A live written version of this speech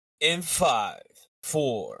In 5,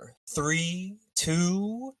 4, 3,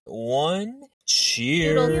 2, 1.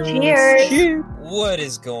 Cheers. Cheers. What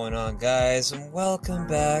is going on, guys? And welcome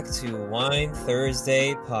back to Wine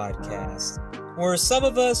Thursday podcast, where some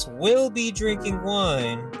of us will be drinking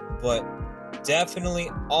wine, but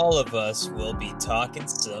definitely all of us will be talking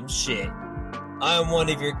some shit. I'm one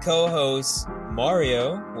of your co-hosts,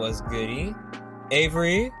 Mario, what's goody?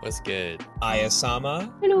 Avery, what's good?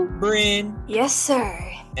 Ayasama, Hello. Bryn, Yes, sir.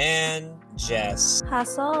 and Jess.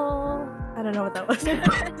 Hassle. I don't know what that was.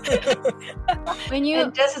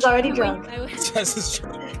 And Jess is already drunk. Jess is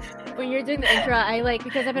drunk. When you're doing the intro, I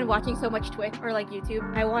because I've been watching so much Twitch or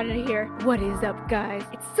YouTube, I wanted to hear, "What is up, guys?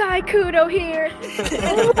 It's Saikudo here."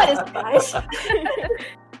 What is up, guys?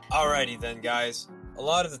 Alrighty then, guys. A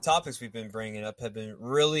lot of the topics we've been bringing up have been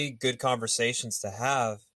really good conversations to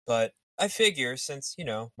have, but I figure since,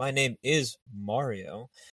 my name is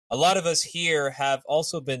Mario, a lot of us here have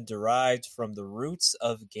also been derived from the roots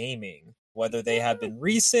of gaming, whether they have been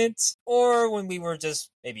recent or when we were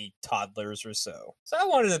just maybe toddlers or so. So I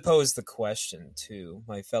wanted to pose the question to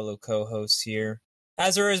my fellow co-hosts here.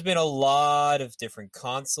 As there has been a lot of different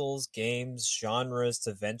consoles, games, genres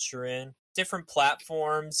to venture in, different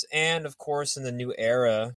platforms, and of course in the new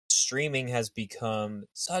era, streaming has become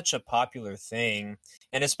such a popular thing.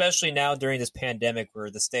 And especially now during this pandemic where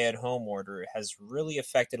the stay-at-home order has really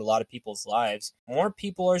affected a lot of people's lives, more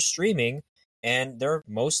people are streaming, and they're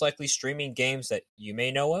most likely streaming games that you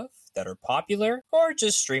may know of, that are popular, or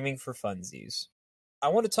just streaming for funsies. I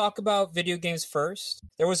want to talk about video games first.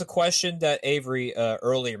 There was a question that Avery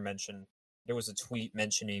earlier mentioned. There was a tweet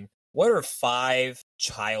mentioning, what are 5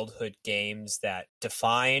 childhood games that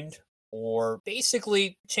defined or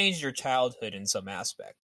basically changed your childhood in some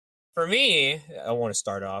aspect? For me, I want to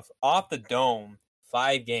start off the dome,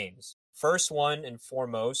 5 games. First one and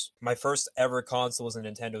foremost, my first ever console was a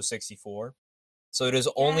Nintendo 64. So it is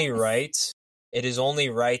only right. It is only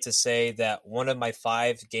right to say that one of my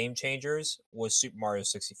 5 game changers was Super Mario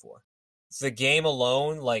 64. The game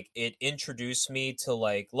alone, it introduced me to,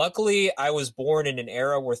 luckily I was born in an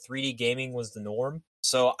era where 3D gaming was the norm.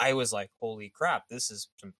 So I was like, holy crap, this is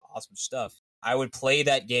some awesome stuff. I would play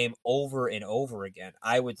that game over and over again.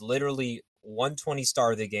 I would literally 120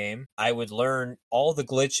 star the game. I would learn all the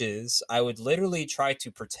glitches. I would literally try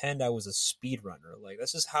to pretend I was a speedrunner.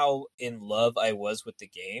 This is how in love I was with the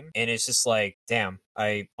game. And it's just damn,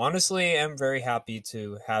 I honestly am very happy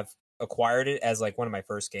to have acquired it as one of my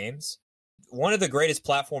first games. One of the greatest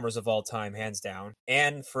platformers of all time, hands down.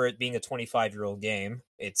 And for it being a 25-year-old game,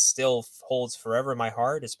 it still holds forever in my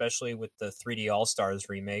heart, especially with the 3D All-Stars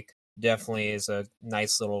remake. Definitely is a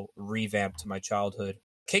nice little revamp to my childhood.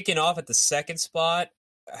 Kicking off at the second spot,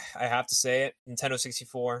 I have to say it, Nintendo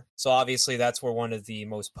 64. So obviously that's where one of the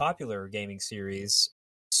most popular gaming series,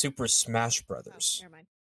 Super Smash Brothers. Never mind.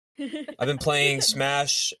 I've been playing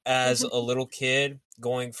Smash as a little kid,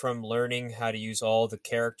 going from learning how to use all the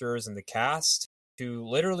characters and the cast to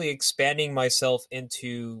literally expanding myself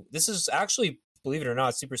into... This is actually, believe it or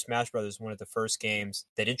not, Super Smash Brothers, one of the first games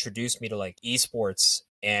that introduced me to esports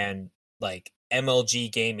and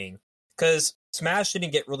MLG gaming. Because Smash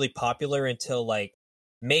didn't get really popular until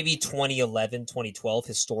maybe 2011, 2012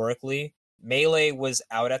 historically. Melee was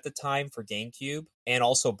out at the time for GameCube, and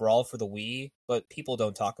also Brawl for the Wii, but people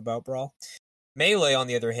don't talk about Brawl. Melee, on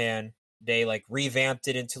the other hand, they revamped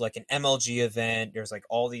it into an MLG event. There's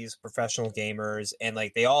all these professional gamers, and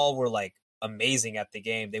they all were amazing at the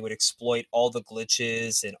game. They would exploit all the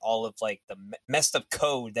glitches and all of the messed up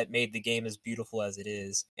code that made the game as beautiful as it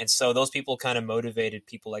is. And so those people kind of motivated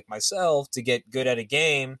people like myself to get good at a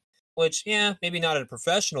game, which, yeah, maybe not at a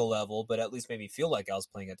professional level, but at least made me feel like I was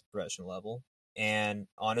playing at the professional level. And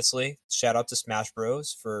honestly, shout out to Smash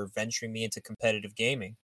Bros. For venturing me into competitive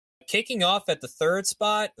gaming. Kicking off at the third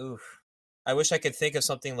spot, I wish I could think of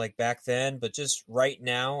something back then, but just right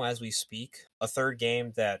now, as we speak, a third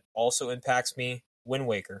game that also impacts me, Wind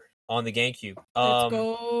Waker on the GameCube. Let's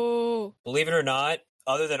go. Believe it or not,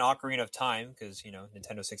 other than Ocarina of Time, because,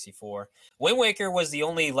 Nintendo 64, Wind Waker was the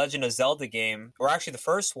only Legend of Zelda game, or actually the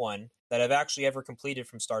first one, that I've actually ever completed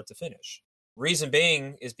from start to finish. Reason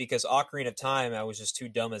being is because Ocarina of Time, I was just too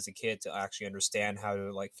dumb as a kid to actually understand how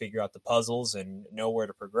to figure out the puzzles and know where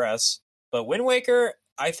to progress. But Wind Waker,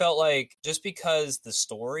 I felt just because the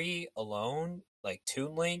story alone,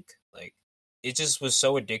 Toon Link, it just was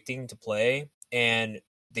so addicting to play. And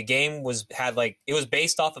the game it was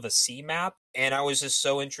based off of a sea map, and I was just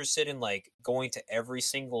so interested in going to every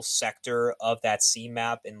single sector of that sea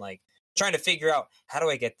map and trying to figure out, how do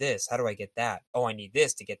I get this? How do I get that? Oh, I need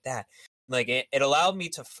this to get that. Like it allowed me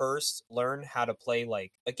to first learn how to play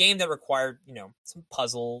like a game that required, some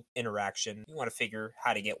puzzle interaction. You want to figure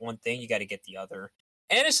how to get one thing, you got to get the other.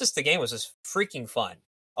 And it's just the game was just freaking fun.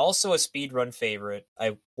 Also a speedrun favorite.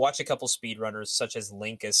 I watch a couple speedrunners such as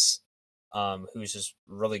Linkus, who's just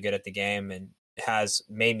really good at the game and has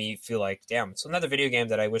made me feel like, damn, it's another video game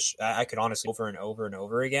that I wish I could honestly over and over and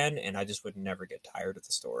over again, and I just would never get tired of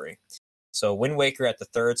the story. So Wind Waker at the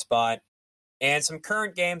third spot. And some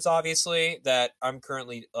current games, obviously, that I'm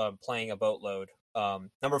currently playing a boatload.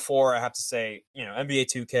 Number 4, I have to say, NBA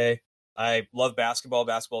 2K. I love basketball.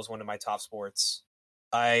 Basketball is one of my top sports.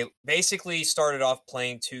 I basically started off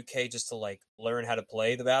playing 2K just to like learn how to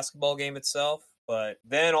play the basketball game itself. But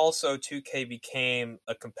then also 2K became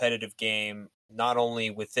a competitive game, not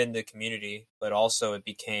only within the community, but also it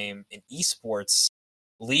became an esports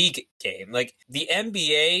league game. Like the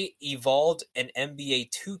NBA evolved an NBA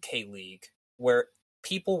 2K league where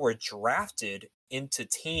people were drafted into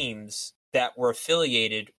teams that were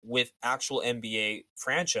affiliated with actual NBA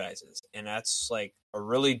franchises. And that's like a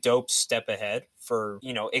really dope step ahead for,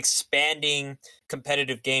 expanding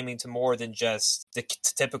competitive gaming to more than just the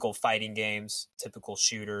typical fighting games, typical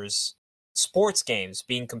shooters, sports games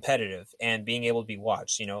being competitive and being able to be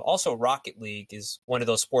watched. Also Rocket League is one of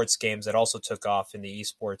those sports games that also took off in the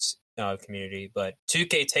esports community, but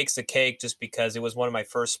 2K takes the cake just because it was one of my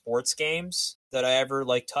first sports games that I ever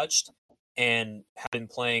touched and have been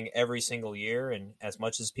playing every single year. And as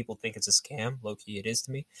much as people think it's a scam, low-key it is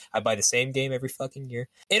to me. I buy the same game every fucking year.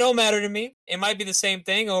 It don't matter to me. It might be the same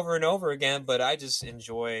thing over and over again, but I just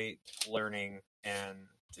enjoy learning and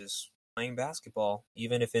just playing basketball,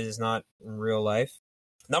 even if it is not in real life.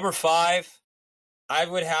 Number 5, I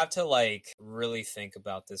would have to really think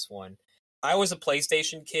about this one. I was a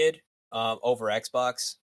PlayStation kid over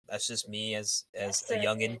Xbox. That's just me as a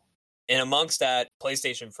youngin'. And amongst that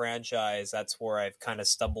PlayStation franchise, that's where I've kind of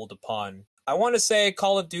stumbled upon. I want to say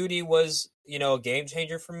Call of Duty was, a game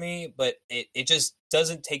changer for me, but it just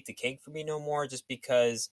doesn't take the cake for me no more, just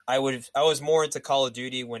because I was more into Call of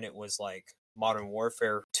Duty when it was like Modern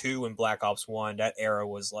Warfare 2 and Black Ops 1. That era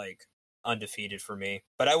was undefeated for me.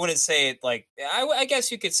 But I wouldn't say it I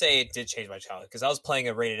guess you could say it did change my childhood, because I was playing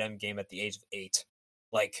a rated M game at the age of 8.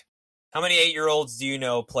 How many 8-year-olds do you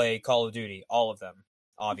know play Call of Duty? All of them,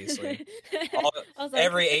 obviously.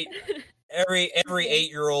 Every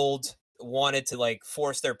 8-year-old wanted to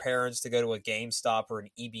force their parents to go to a GameStop or an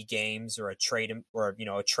EB Games or a trade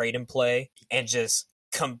and play, and just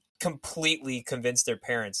completely convince their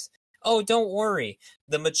parents, oh, don't worry,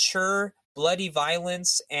 the mature bloody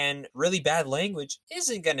violence and really bad language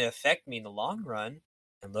isn't going to affect me in the long run.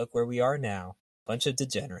 And look where we are now. Bunch of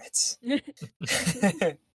degenerates.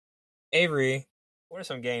 Avery, what are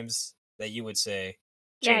some games that you would say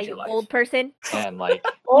change your life? Old person. And weird,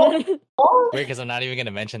 because I'm not even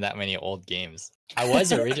gonna mention that many old games. I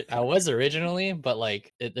was originally, but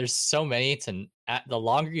there's so many the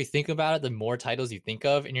longer you think about it, the more titles you think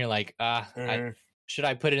of, and you're like, should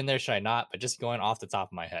I put it in there? Should I not? But just going off the top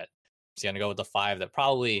of my head, just gonna go with the 5 that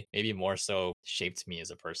probably maybe more so shaped me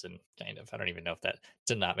as a person. Kind of. I don't even know if that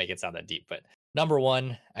did not make it sound that deep, but number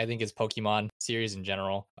 1, I think, is Pokemon series in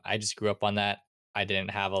general. I just grew up on that. I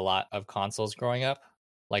didn't have a lot of consoles growing up.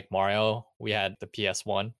 Like Mario, we had the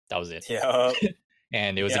PS1. That was it. Yeah.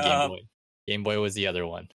 And it was a Game Boy. Game Boy was the other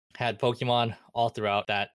one. Had Pokemon all throughout.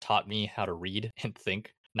 That taught me how to read and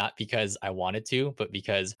think. Not because I wanted to, but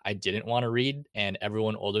because I didn't want to read. And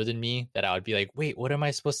everyone older than me, that I would be like, wait, what am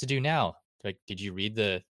I supposed to do now? Like, did you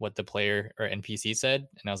read what the player or NPC said?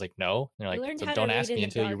 And I was like, no. And they're like, so don't ask me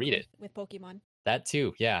until you read it. With Pokemon. That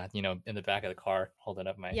too, yeah. in the back of the car, holding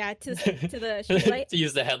up my to the street light. to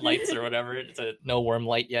use the headlights or whatever. It's no worm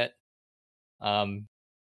light yet.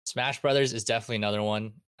 Smash Brothers is definitely another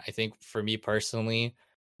one. I think for me personally,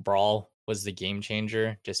 Brawl was the game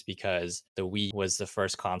changer, just because the Wii was the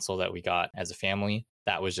first console that we got as a family.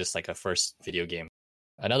 That was just a first video game.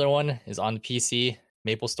 Another one is on the PC,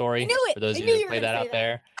 Maple Story. For those of you that play that out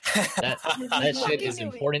there, that shit is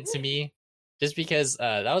important to me. Just because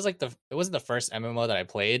that was it wasn't the first MMO that I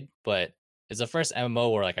played, but it's the first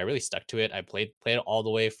MMO where I really stuck to it. I played it all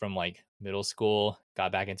the way from middle school,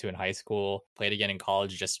 got back into it in high school, played again in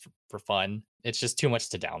college just for fun. It's just too much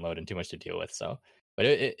to download and too much to deal with. So, but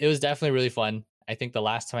it was definitely really fun. I think the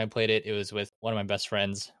last time I played it, it was with one of my best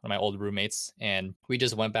friends, one of my old roommates, and we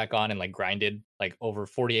just went back on and grinded over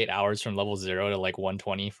 48 hours from level 0 to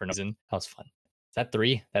 120 for no reason. That was fun. Is that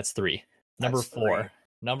 3? That's 3. Number 4.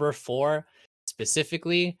 Number 4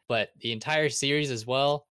 specifically, but the entire series as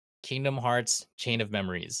well, Kingdom Hearts Chain of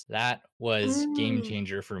Memories. That was game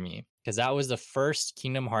changer for me. because that was the first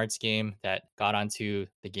Kingdom Hearts game that got onto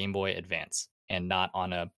the Game Boy Advance and not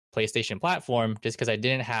on a PlayStation platform, just because I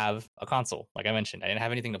didn't have a console. Like I mentioned, I didn't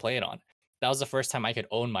have anything to play it on. That was the first time I could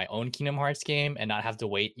own my own Kingdom Hearts game and not have to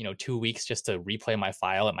wait, 2 weeks just to replay my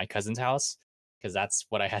file at my cousin's house, because that's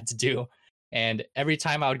what I had to do. And every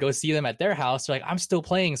time I would go see them at their house, they're like, I'm still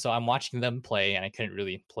playing. So I'm watching them play, and I couldn't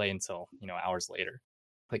really play until, hours later.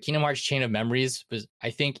 But Kingdom Hearts Chain of Memories was, I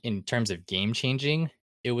think, in terms of game changing,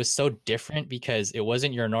 it was so different because it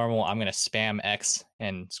wasn't your normal, I'm going to spam X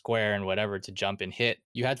and square and whatever to jump and hit.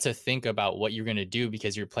 You had to think about what you're going to do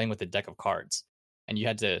because you're playing with a deck of cards. And you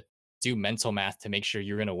had to do mental math to make sure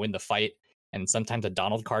you're going to win the fight. And sometimes a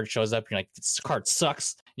Donald card shows up. You're like, this card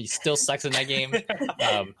sucks. He still sucks in that game.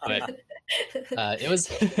 But it was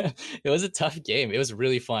it was a tough game. It was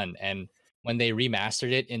really fun. And when they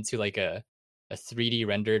remastered it into like a 3D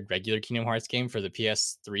rendered regular Kingdom Hearts game for the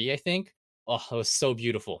PS3, I think. Oh, it was so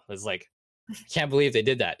beautiful. It was like, I can't believe they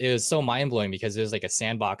did that. It was so mind blowing because it was like a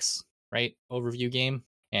sandbox, right, overview game,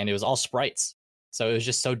 and it was all sprites. So it was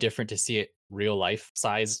just so different to see it real life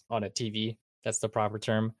size on a TV. That's the proper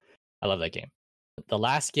term. I love that game. The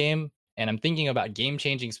last game, and I'm thinking about game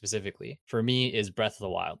changing specifically, for me is Breath of the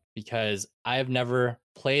Wild, because I have never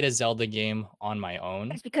played a Zelda game on my own.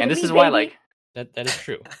 That's because And of this me, is why, baby. like, that is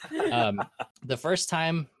true. The first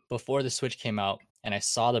time before the Switch came out and I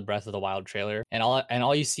saw the Breath of the Wild trailer, and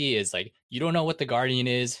all you see is like, you don't know what the Guardian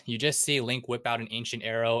is. You just see Link whip out an ancient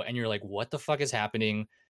arrow and you're like, what the fuck is happening?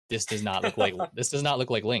 This does not look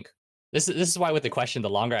like Link. This is why with the question, the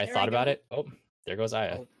longer I thought about it, oh, there goes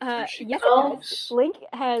Aya. Yes, it Oh. does. Link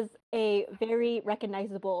has a very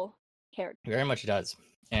recognizable character. Very much does.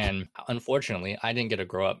 And unfortunately, I didn't get to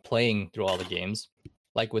grow up playing through all the games.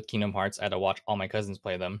 Like with Kingdom Hearts, I had to watch all my cousins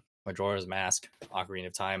play them. Majora's Mask, Ocarina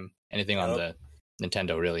of Time, anything on the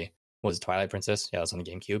Nintendo really. Was it Twilight Princess? Yeah, it was on the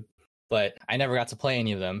GameCube. But I never got to play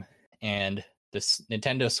any of them. And this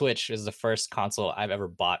Nintendo Switch is the first console I've ever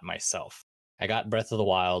bought myself. I got Breath of the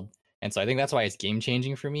Wild. And so I think that's why it's game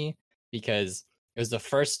changing for me, because it was the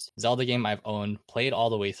first Zelda game I've owned, played all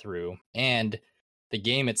the way through, and the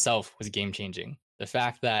game itself was game changing. The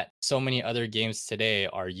fact that so many other games today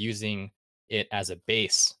are using it as a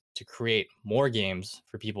base to create more games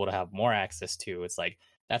for people to have more access to, it's like,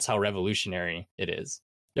 that's how revolutionary it is.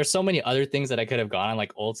 There's so many other things that I could have gone on,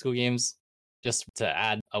 like old school games, just to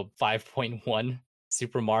add a 5.1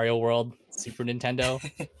 Super Mario World, Super Nintendo,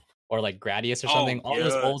 or like Gradius or something. All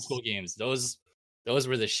those old school games, those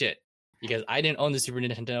were the shit. Because I didn't own the Super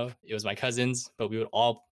Nintendo. It was my cousins, but we would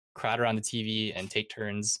all crowd around the TV and take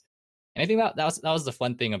turns. And I think that was the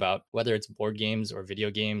fun thing about whether it's board games or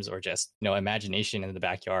video games or just, imagination in the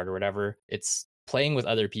backyard or whatever. It's playing with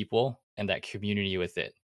other people and that community with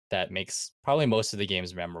it that makes probably most of the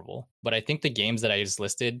games memorable. But I think the games that I just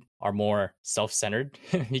listed are more self-centered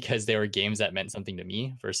because they were games that meant something to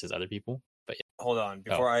me versus other people. But yeah. Hold on,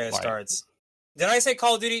 before Aya starts. Did I say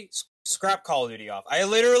Call of Duty? Scrap Call of Duty off. I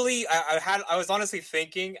literally, I was honestly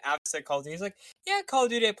thinking after I said Call of Duty, he's like, yeah, Call of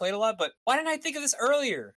Duty I played a lot, but why didn't I think of this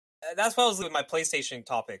earlier? That's why I was with my PlayStation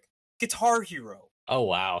topic. Guitar Hero. Oh,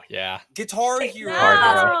 wow, yeah. Guitar Hero.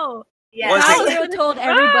 No! Yeah. Hero told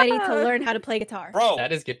everybody to learn how to play guitar. Bro.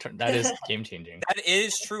 That is game changing. That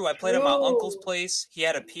is true. I played at my uncle's place. He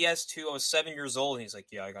had a PS2. I was 7 years old, and he's like,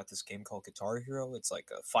 yeah, I got this game called Guitar Hero. It's like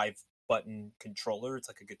a 5-button controller. It's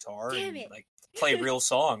like a guitar. Damn and it. like play real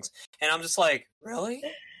songs. And I'm just like, really?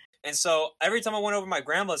 And so every time I went over to my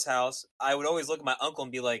grandma's house, I would always look at my uncle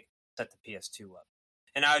and be like, set the PS2 up.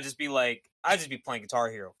 And I would just be like, I'd just be playing Guitar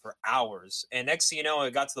Hero for hours. And next thing you know,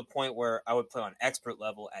 it got to the point where I would play on expert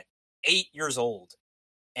level at 8 years old.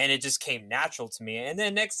 And it just came natural to me. And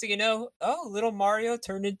then next thing you know, little Mario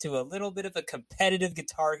turned into a little bit of a competitive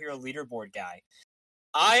Guitar Hero leaderboard guy.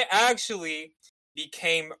 I actually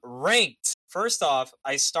became ranked. First off,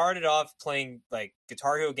 I started off playing like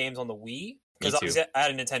Guitar Hero games on the Wii. Because I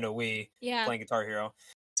had a Nintendo Wii playing Guitar Hero.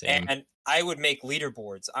 Same. And I would make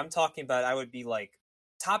leaderboards. I'm talking about I would be like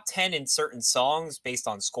top 10 in certain songs based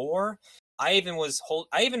on score. I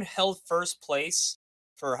even held first place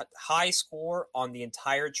for high score on the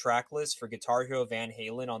entire track list for Guitar Hero Van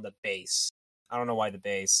Halen on the bass. I don't know why the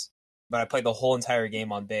bass, but I played the whole entire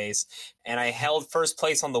game on bass, and I held first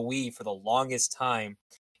place on the Wii for the longest time.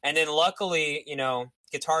 And then luckily,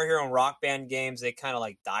 Guitar Hero and Rock Band games, they kind of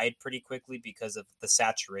like died pretty quickly because of the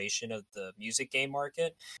saturation of the music game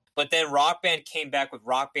market. But then Rock Band came back with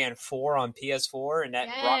Rock Band 4 on PS4, and that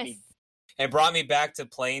brought me back to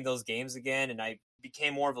playing those games again. And I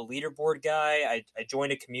became more of a leaderboard guy. I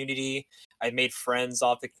joined a community. I made friends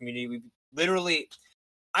off the community.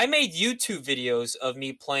 I made YouTube videos of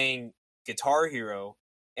me playing Guitar Hero,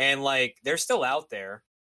 and like they're still out there.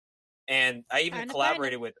 And I even Kinda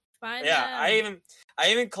collaborated with Find yeah, them.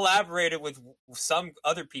 I even collaborated with some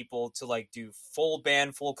other people to like do full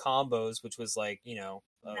band, full combos, which was like an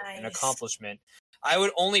Nice. accomplishment. I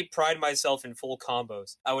would only pride myself in full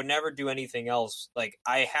combos. I would never do anything else. Like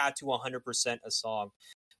I had to 100% a song.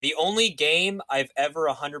 The only game I've ever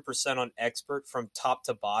 100% on expert from top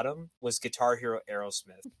to bottom was Guitar Hero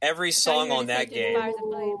Aerosmith. Every I thought you song were on gonna say that Do the game. Fires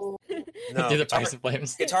and Flames. No, Do the Guitar, Fires and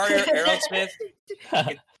Flames. Guitar Hero Aerosmith.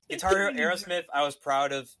 Guitar Hero Aerosmith, I was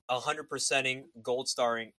proud of 100%ing gold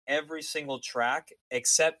starring every single track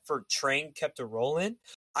except for Train Kept a Rollin'.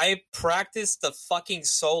 I practiced the fucking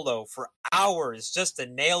solo for hours just to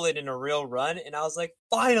nail it in a real run, and I was like,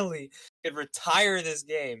 finally, I could retire this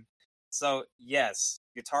game. So yes,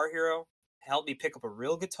 Guitar Hero helped me pick up a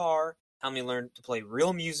real guitar, helped me learn to play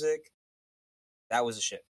real music. That was a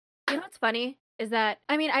shit. You know what's funny is that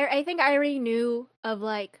I think I already knew of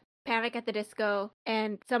like Panic at the Disco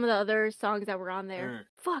and some of the other songs that were on there.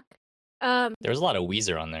 Fuck. There was a lot of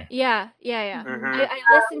Weezer on there. Yeah. Mhm.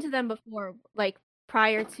 I listened to them before, like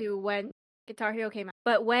prior to when Guitar Hero came out.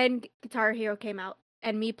 But when Guitar Hero came out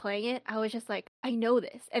and me playing it, I was just like, I know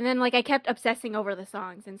this. And then like I kept obsessing over the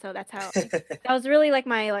songs, and so that's how that was really like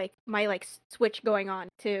my switch going on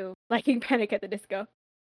to liking Panic at the Disco.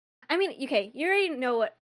 I mean, okay, you already know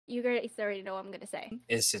what I'm gonna say.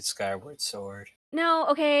 Is it Skyward Sword? No,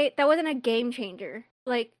 okay, that wasn't a game changer.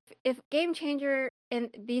 Like, if game changer and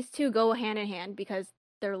these two go hand in hand because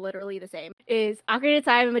they're literally the same, is Ocarina of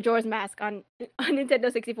Time and Majora's Mask on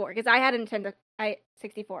Nintendo 64. Because I had a Nintendo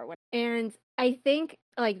 64 one. And I think,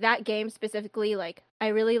 like, that game specifically, like, I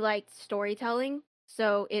really liked storytelling.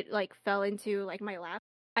 So it, like, fell into, like, my lap.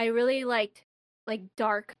 I really liked, like,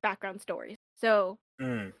 dark background stories. So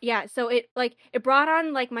yeah, so it brought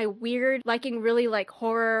on like my weird liking really like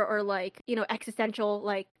horror or like, existential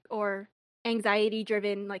like or anxiety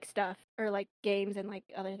driven like stuff or like games and like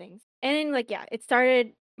other things. And then like yeah, it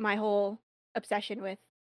started my whole obsession with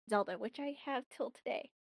Zelda, which I have till today.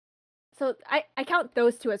 So I count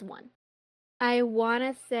those two as one. I want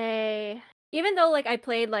to say even though like I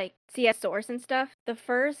played like CS Source and stuff, the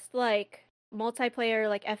first like multiplayer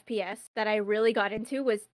like FPS that I really got into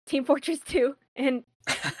was Team Fortress 2 and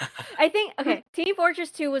I think Team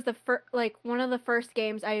Fortress 2 was the first like one of the first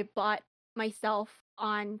games I bought myself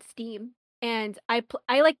on Steam, and I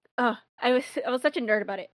was such a nerd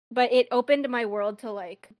about it, but it opened my world to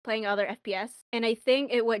like playing other FPS, and I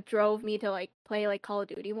think it what drove me to like play like Call of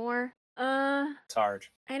Duty more. It's hard.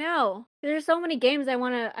 I know there's so many games I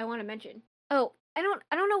wanna mention. Oh, I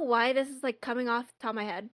don't know why this is like coming off the top of my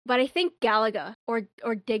head, but I think Galaga or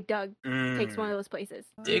Dig Dug takes one of those places.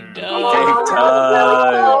 Dig Mm. Dug.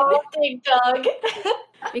 Oh, Dig Dug.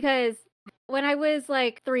 Because when I was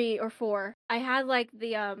like 3 or 4, I had like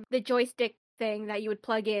the joystick thing that you would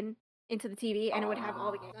plug in into the TV and it would have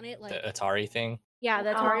all the games on it. Like The Atari thing. yeah,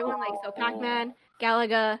 the Atari one, like so Pac-Man,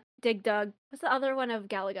 Galaga, Dig Dug. What's the other one of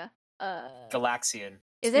Galaga? Galaxian.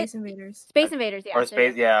 Is Space it Invaders. Space Invaders? Yeah, Or there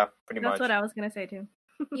you space, yeah, pretty That's much. what I was gonna say too.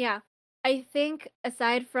 go. Yeah, I think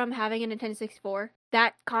aside from having a Nintendo 64,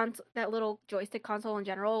 that little joystick console in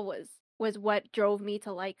general was what drove me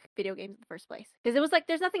to like video games in the first place. Because it was like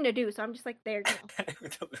there's nothing to do, so I'm just like there.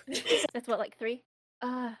 That's what, like 3?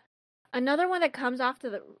 Another one that comes off to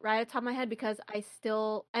the right at the top of my head because I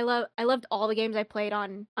loved all the games I played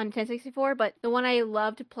on Nintendo 64, but the one I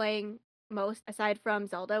loved playing most aside from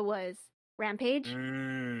Zelda was Rampage.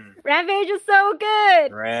 Rampage is so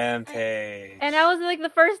good. Rampage. And that was like the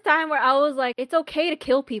first time where I was like, it's okay to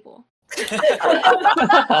kill people.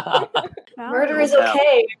 Murder is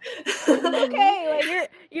okay. Okay, like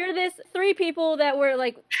you're this 3 people that were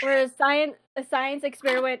a science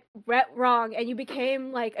experiment went wrong, and you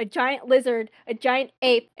became like a giant lizard, a giant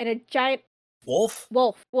ape, and a giant Wolf?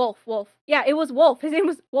 wolf. Yeah, it was Wolf. His name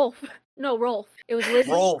was Wolf. No, Rolf. It was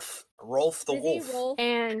Lizzie. Rolf the Lizzie, wolf. Rolf,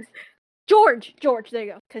 and George. There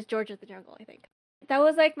you go. Because George is the jungle, I think. That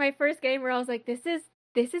was like my first game where I was like, this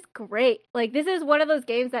is great. Like, this is one of those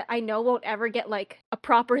games that I know won't ever get like a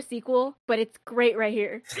proper sequel, but it's great right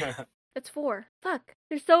here. That's 4. Fuck.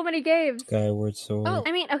 There's so many games. Skyward Sword. Oh,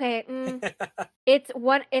 I mean, okay. It's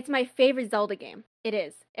my favorite Zelda game. It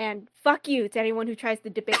is. And fuck you to anyone who tries to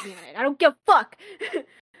debate me on it. I don't give a fuck.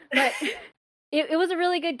 But it was a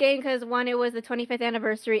really good game because, one, it was the 25th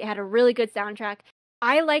anniversary. It had a really good soundtrack.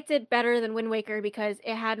 I liked it better than Wind Waker because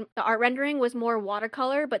it had the art rendering was more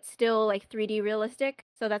watercolor, but still like 3D realistic.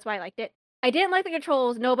 So that's why I liked it. I didn't like the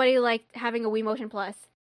controls. Nobody liked having a Wii Motion Plus.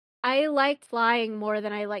 I liked flying more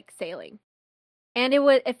than I liked sailing, and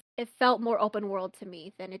it felt more open world to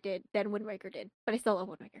me than Wind Waker did. But I still love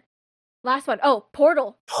Wind Waker. Last one. Oh,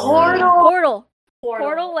 Portal. Portal.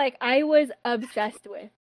 Portal, like I was obsessed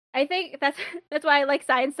with. I think that's why I like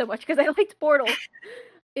science so much, because I liked Portal.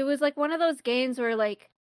 It was like one of those games where like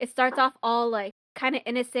it starts off all like kind of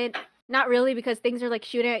innocent, not really, because things are like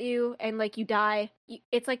shooting at you and like you die.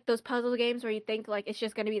 It's like those puzzle games where you think like it's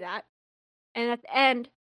just gonna be that, and at the end,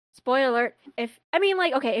 spoiler alert. If you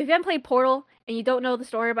haven't played Portal and you don't know the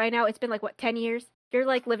story by now, it's been like what 10 years. You're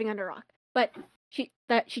like living under a rock. But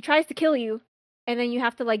she tries to kill you, and then you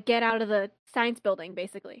have to like get out of the science building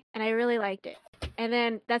basically. And I really liked it. And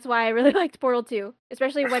then that's why I really liked Portal 2,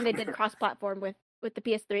 especially when they did cross-platform with the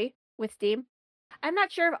PS3 with Steam. I'm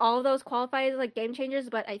not sure if all of those qualify as like game changers,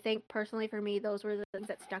 but I think personally for me those were the things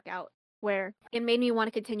that stuck out, where it made me want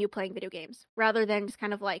to continue playing video games rather than just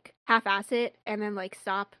kind of like half-ass it and then like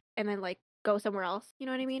stop and then like go somewhere else. You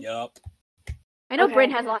know what I mean? Yup. I know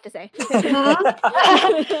Bryn has a lot to say.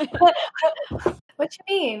 What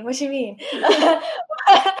you mean?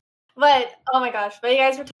 But oh my gosh, but you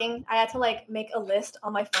guys were talking, I had to like make a list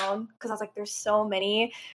on my phone because I was like, there's so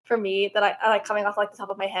many for me that I like coming off like the top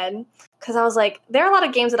of my head. Because I was like, there are a lot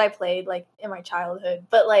of games that I played like in my childhood,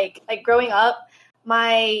 but like growing up,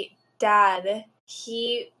 my dad,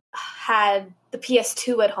 he had the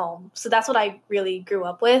PS2 at home, so that's what I really grew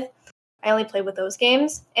up with. I only played with those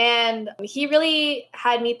games, and he really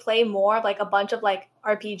had me play more of like a bunch of like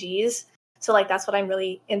RPGs. So like that's what I'm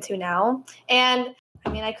really into now. And I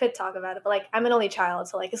mean, I could talk about it, but like I'm an only child,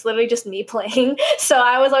 so like it's literally just me playing. So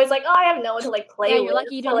I was always like, oh, I have no one to like play with. You're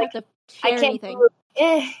lucky you don't like, have to share anything.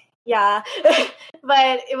 Yeah.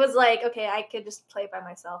 But it was like, okay, I could just play by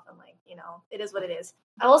myself, and like, you know, it is what it is.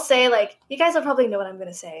 I will say, like, you guys will probably know what I'm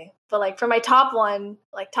gonna say, but like for my top one,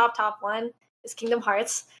 like top one is Kingdom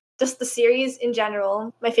Hearts. Just the series in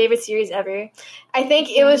general, my favorite series ever. I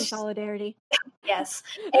think it was solidarity. Yes.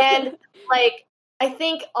 And like I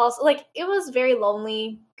think also like it was very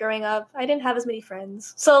lonely growing up. I didn't have as many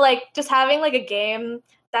friends. So like just having like a game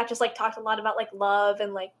that just like talked a lot about like love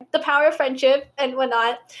and like the power of friendship and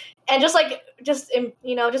whatnot, and just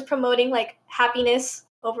promoting like happiness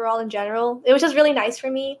overall in general. It was just really nice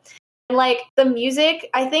for me. And like the music,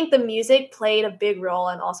 I think the music played a big role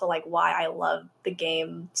in also like why I love the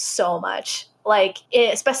game so much. Like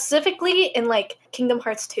specifically in like Kingdom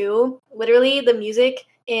Hearts 2, literally the music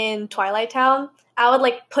in Twilight Town, I would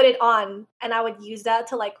like put it on and I would use that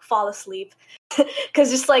to like fall asleep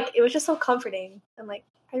because just like it was just so comforting, and like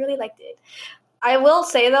I really liked it. I will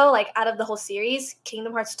say though, like out of the whole series,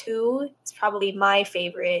 Kingdom Hearts 2 is probably my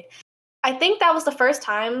favorite. I think that was the first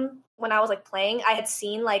time when I was like playing, I had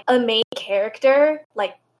seen like a main character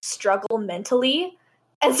like struggle mentally.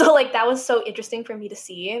 And so like that was so interesting for me to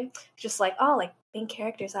see. Just like, oh, like main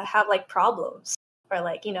characters that have like problems, or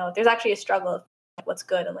like, you know, there's actually a struggle of like, what's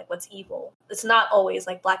good and like what's evil. It's not always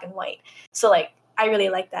like black and white. So like I really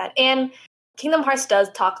like that. And Kingdom Hearts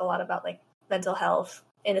does talk a lot about like mental health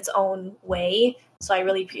in its own way. So I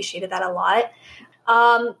really appreciated that a lot.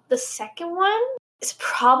 The second one is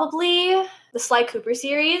probably the Sly Cooper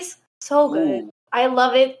series. So good. Ooh. I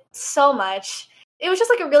love it so much. It was just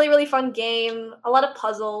like a really, really fun game. A lot of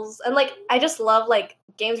puzzles. And like, I just love like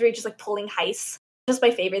games where you're just like pulling heists. Just my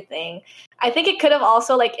favorite thing. I think it could have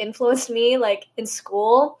also like influenced me like in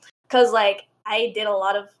school. Cause like I did a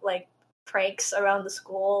lot of like pranks around the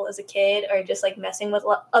school as a kid, or just like messing with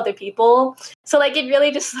other people. So like it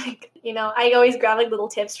really just like, you know, I always grab like little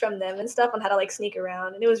tips from them and stuff on how to like sneak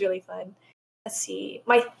around. And it was really fun. Let's see,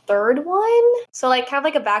 my third one. So like kind of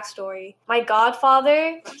like a backstory. My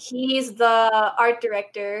godfather, he's the art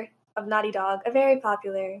director of Naughty Dog, a very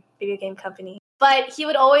popular video game company. But he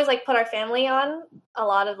would always like put our family on a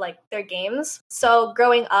lot of like their games. So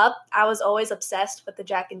growing up, I was always obsessed with the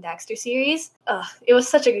Jak and Daxter series. It was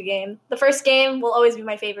such a good game. The first game will always be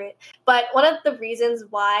my favorite. But one of the reasons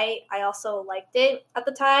why I also liked it at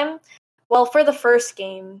the time, well, for the first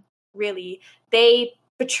game, really, they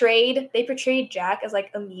portrayed Jak as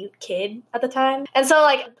like a mute kid at the time. And so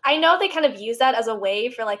like I know they kind of use that as a way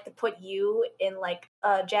for like to put you in like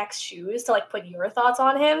Jak's shoes, to like put your thoughts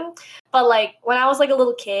on him. But like when I was like a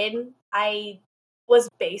little kid, I was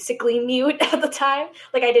basically mute at the time.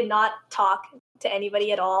 Like I did not talk to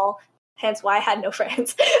anybody at all, hence why I had no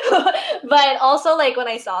friends. But also like when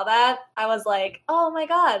I saw that, I was like, oh my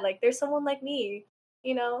god, like there's someone like me,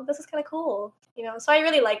 you know, this is kind of cool, you know. So I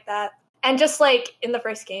really liked that. And just like in the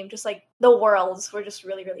first game, just like the worlds were just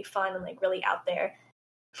really, really fun and like really out there.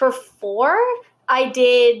 For 4, I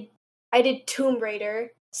did Tomb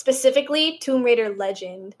Raider, specifically Tomb Raider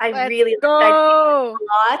Legend. I really liked that game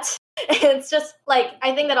a lot. And it's just like,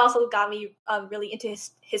 I think that also got me really into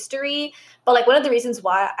history. But like one of the reasons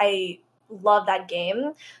why I love that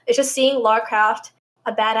game. It's just seeing Lara Croft,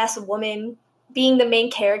 a badass woman, being the main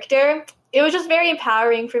character. It was just very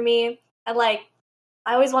empowering for me. And like,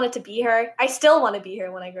 I always wanted to be her. I still want to be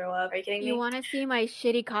her when I grow up. Are you kidding me? You want to see my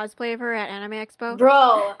shitty cosplay of her at Anime Expo?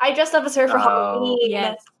 Bro, I dressed up as her for Oh. Halloween.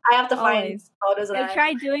 Yes. I have to find Always. photos of I that.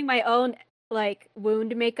 tried doing my own like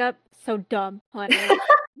wound makeup. So dumb. Hold on.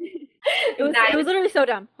 It was Nice. literally so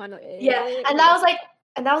dumb. Hold on. Yeah, and that was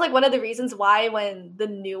like one of the reasons why when the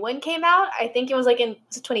new one came out, I think it was like in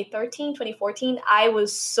 2013, 2014, I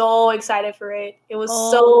was so excited for it. It was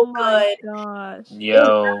so my good. gosh. It was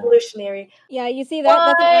Yo. revolutionary. Yeah, you see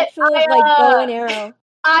that? That's an actual What? like bow and arrow.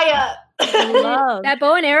 I Love. That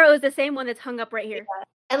bow and arrow is the same one that's hung up right here.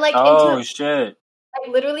 and like Oh into shit. like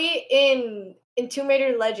literally in Tomb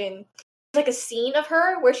Raider Legend, there's like a scene of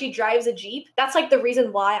her where she drives a Jeep. That's like the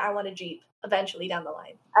reason why I want a Jeep eventually down the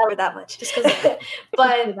line. I love it that much just because of it. See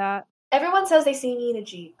But that. everyone says they see me in a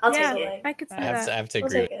Jeep. I'll Yeah, take it. I could see I have that. to I'll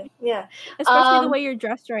agree. take it. Yeah. Especially the Um, way you're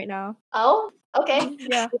dressed right now. Oh, okay.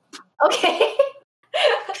 Yeah. Okay.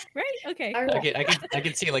 Right? Okay. All cool. right. I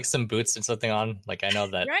could see like some boots and something on. Like I know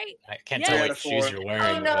that Right? I can't Yeah. tell Four what out of shoes four. you're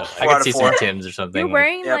wearing. no. But Four I out could of see some four. Tims or something. You're like-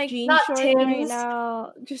 wearing Yep. like jean Not shorts right Tims.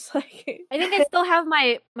 now. Just like I think I still have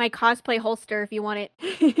my cosplay holster if you want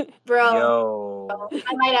it. Bro, Yo.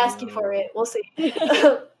 I might ask you for it. We'll see.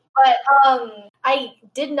 But I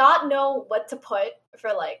did not know what to put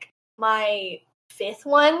for like my fifth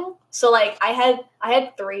one. So like I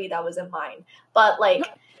had 3 that was in mind. But like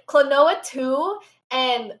Klonoa 2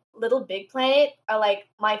 and Little Big Planet are like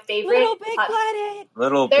my favorite. Little Big Planet.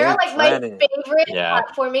 Little They're Big like Planet. my favorite Yeah.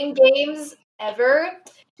 platforming games ever.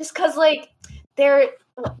 Just cause like they're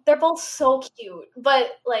both so cute,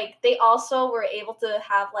 but like they also were able to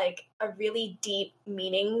have like a really deep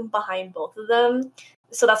meaning behind both of them.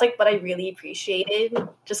 So that's like what I really appreciated.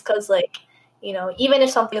 Just cause like, you know, even if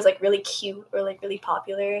something is like really cute or like really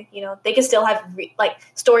popular, you know, they can still have like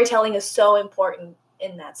storytelling is so important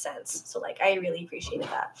in that sense. So like I really appreciated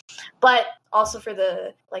that. But also for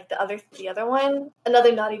the other one,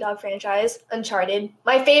 another Naughty Dog franchise, Uncharted.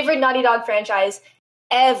 My favorite Naughty Dog franchise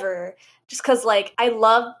ever. Just cause like I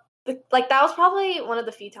love like that was probably one of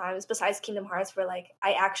the few times besides Kingdom Hearts where like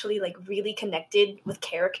I actually like really connected with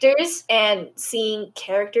characters and seeing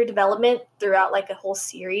character development throughout like a whole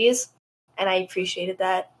series. And I appreciated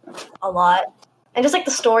that a lot. And just like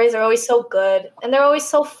the stories are always so good and they're always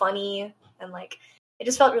so funny and like it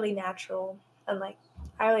just felt really natural and like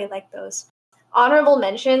I really like those. Honorable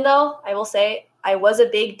mention though, I will say I was a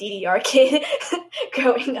big DDR kid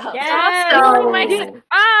growing up. Yes! So- Oh my god!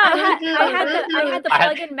 I had the I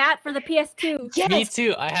had- plug-in mat for the PS2. Yes. Me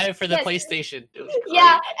too. I had it for the Yes. PlayStation. It was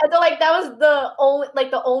Yeah, great. and so like that was the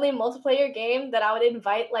only multiplayer game that I would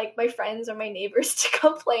invite like my friends or my neighbors to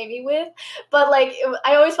come play me with. But like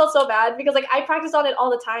I always felt so bad because like I practiced on it all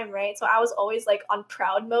the time, right? So I was always like on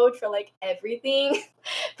proud mode for like everything.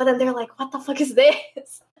 But then they're like, "What the fuck is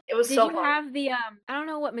this?" It was Did so you fun. have the I don't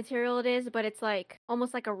know what material it is, but it's like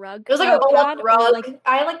almost like a rug. It was like a roll pad up or, rug. like-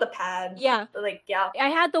 I had like the pad. Yeah. Like yeah. I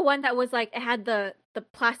had the one that was like it had the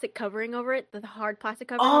plastic covering over it, the hard plastic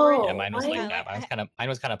covering over Oh, it. Yeah, mine was I- like that. Mine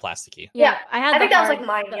was kind of plasticky. Yeah, Yeah, I had. I think the that was hard- like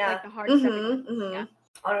mine. the, Yeah. like the hard stepping one. Mm-hmm, mm-hmm. Yeah.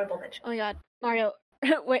 Honorable mention. Oh my god, Mario!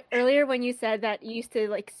 Earlier when you said that you used to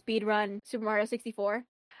like speed run Super Mario 64,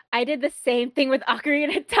 I did the same thing with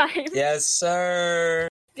Ocarina of Time. Yes, sir.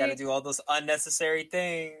 Gotta Dude. do all those unnecessary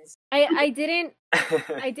things. I didn't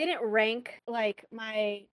rank like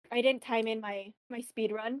I didn't time in my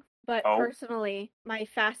speed run, but Oh. personally, my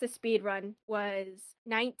fastest speed run was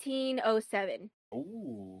 1907.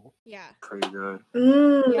 Ooh. Yeah. Pretty good.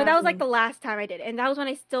 But that was like the last time I did, and that was when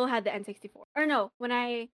I still had the N64. Or no,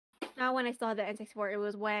 not when I still had the N64. It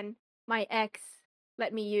was when my ex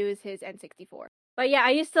let me use his N64. But yeah, I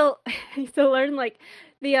used to learn like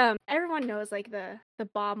the everyone knows like the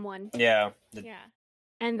bomb one. Yeah. Yeah.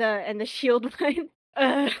 And the shield one.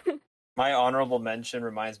 My honorable mention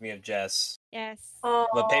reminds me of Jess. Yes.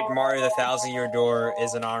 But Paper Mario: The Thousand Year Door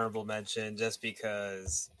is an honorable mention just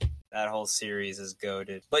because that whole series is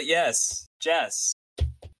goated. But yes, Jess,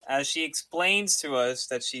 as she explains to us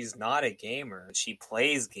that she's not a gamer, she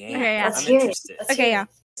plays games. Okay, yeah. I'm Let's hear it. interested. Let's Okay, yeah.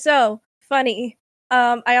 So funny.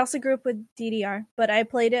 I also grew up with DDR, but I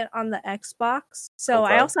played it on the Xbox. So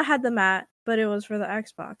Okay. I also had the mat, but it was for the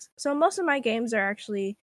Xbox. So most of my games are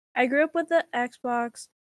actually I grew up with the Xbox,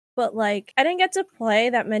 but like I didn't get to play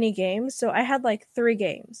that many games, so I had like 3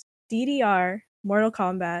 games. DDR, Mortal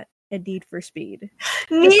Kombat, and Need for Speed.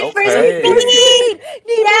 Need for Okay. Speed.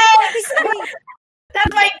 Yes.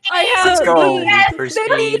 That's my I Let's have go. Yes. For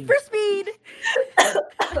the need speed. for speed.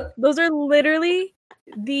 Those are literally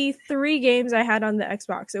the 3 games I had on the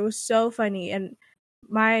Xbox. It was so funny, and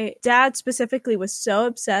my dad specifically was so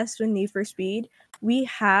obsessed with Need for Speed. We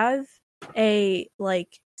have a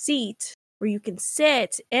like seat where you can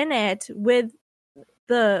sit in it with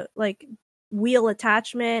the like wheel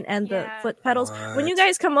attachment and the Yeah. foot pedals. When you What?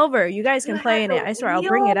 guys come over, you guys can You play had in it. the I swear, I'll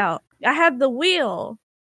bring it wheel? out. I had the wheel.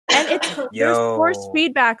 And it's there's Yo. force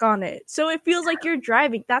feedback on it, so it feels like you're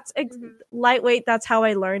driving. That's Mhm. lightweight. That's how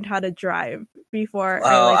I learned how to drive before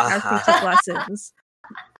I Oh, like actually took lessons.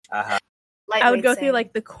 Uh-huh. I would Lightweight go through same.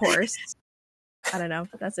 like the course. I don't know.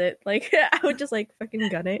 That's it. Like I would just like fucking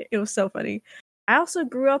gun it. It was so funny. I also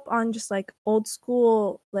grew up on just like old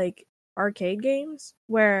school like arcade games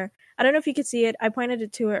where I don't know if you could see it. I pointed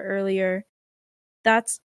it to it earlier.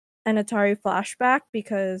 That's an Atari flashback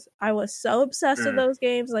because I was so obsessed with Mm. those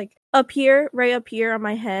games. Like up here, right up here on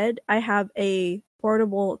my head, I have a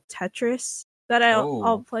portable Tetris that I'll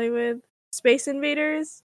Ooh. play with. Space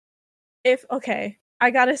Invaders. Okay,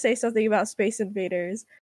 I gotta say something about Space Invaders.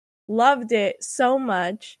 Loved it so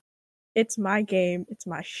much. It's my game. It's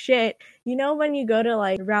my shit. You know when you go to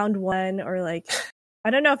like round 1 or like I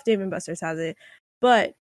don't know if Dave and Buster's has it,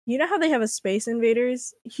 but you know how they have a Space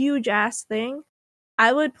Invaders huge ass thing?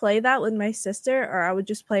 I would play that with my sister or I would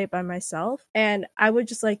just play it by myself and I would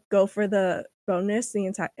just like go for the bonus the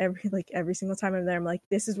entire every single time I'm there. I'm like,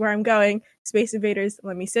 this is where I'm going. Space Invaders,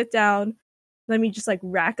 let me sit down. Let me just like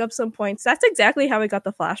rack up some points. That's exactly how I got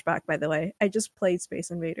the flashback, by the way. I just played Space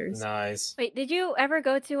Invaders. Nice. Wait, did you ever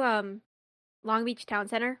go to Long Beach Town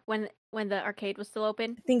Center when the arcade was still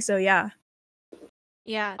open? I think so, yeah.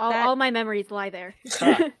 Yeah, all my memories lie there.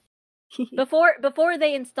 Huh. Before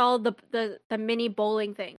they installed the mini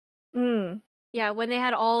bowling thing. Mm. Yeah, when they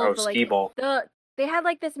had all Oh, the like skee ball. they had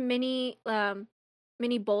like this mini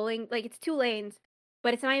bowling, like it's 2 lanes,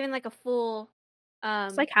 but it's not even like a full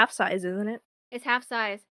It's like half size, isn't it? it's half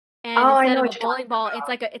size. And Oh, I instead know of what a you're bowling talking ball,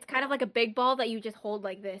 about. it's kind of like a big ball that you just hold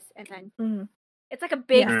like this and then Mm. it's like a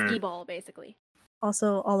big Yeah. skee ball basically.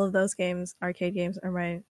 Also, all of those games, arcade games, are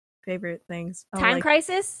my favorite things. I'll, Time like,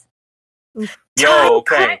 Crisis? Yo,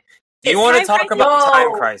 okay. Do you want to Time talk Crisis- about Time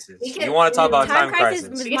Yo, Crisis? we You can- want to talk about Time Time Crisis Crisis?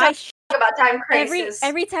 was We can my talk about Time Crisis.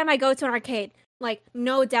 every time I go to an arcade, like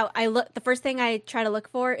no doubt the first thing I try to look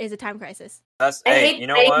for is a Time Crisis. That's I hey, hate you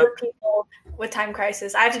know playing what? with people with Time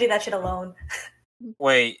Crisis. I have to do that shit alone.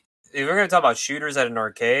 Wait, if we're gonna talk about shooters at an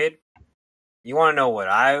arcade, you want to know what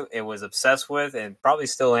I was obsessed with, and probably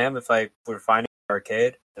still am if I were finding an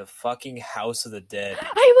arcade? The fucking House of the Dead.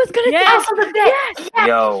 I was gonna Yes! House of the Dead. Yes.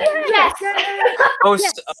 Yo, Yes. House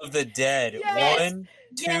Yes. of the Dead. Yes. 1,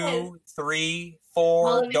 2, Yes. 3, All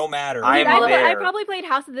 4. of it. Don't matter. I I am am all of it. I there. probably played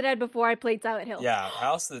House of the Dead before I played Silent Hill. Yeah,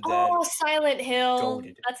 House of the Dead. Oh, Silent Hill.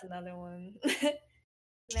 Goated. That's another one.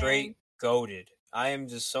 Straight goated. I am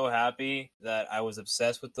just so happy that I was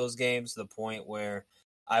obsessed with those games to the point where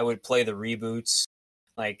I would play the reboots.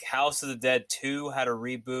 Like House of the Dead 2 had a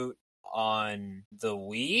reboot on the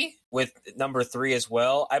Wii with number 3 as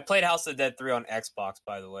well. I played House of the Dead 3 on Xbox,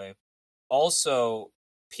 by the way. Also,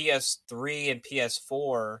 PS3 and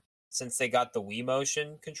PS4, since they got the Wii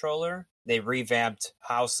Motion controller, they revamped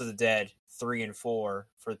House of the Dead 3 and 4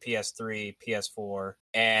 for PS3, PS4,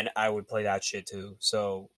 and I would play that shit too.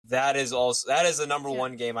 So that is the number Yeah.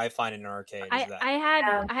 one game I find in an arcade. Is that.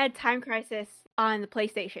 Yeah. I had Time Crisis on the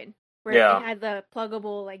PlayStation where Yeah. it had the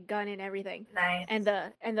pluggable like gun and everything Nice. and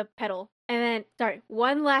the pedal. And then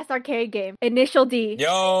one last arcade game, Initial D.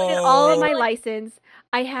 Yo, Did all of my license.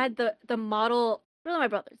 I had the model, really my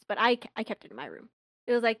brother's, but I kept it in my room.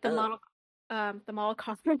 It was like the Oh. model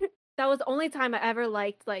card. That was the only time I ever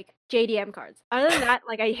liked like JDM cards. Other than that,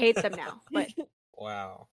 like I hate them now. But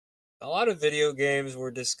Wow. A lot of video games were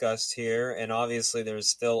discussed here, and obviously there's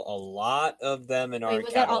still a lot of them in our wait,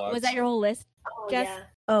 was that catalogs. your whole list? Oh, Jess? yeah.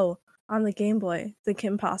 Oh, on the Game Boy, the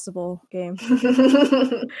Kim Possible game.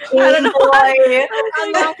 I don't know why.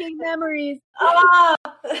 Unlocking memories. Ah.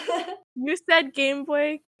 You said Game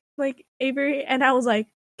Boy, like Avery, and I was like,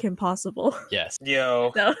 Kim Possible. Yes.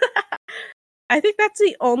 Yo. So I think that's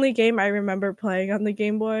the only game I remember playing on the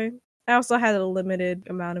Game Boy. I also had a limited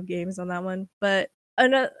amount of games on that one, but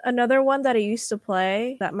another one that I used to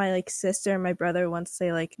play that my like sister and my brother once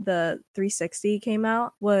say like the 360 came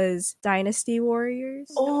out was Dynasty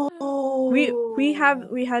Warriors. Oh. We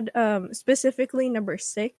had specifically number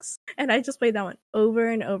 6, and I just played that one over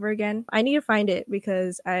and over again. I need to find it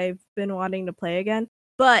because I've been wanting to play again.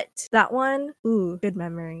 But that one, ooh, good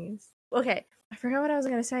memories. Okay, I forgot what I was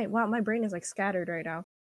gonna say. Wow, my brain is like scattered right now.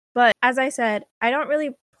 But as I said, I don't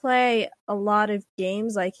really play a lot of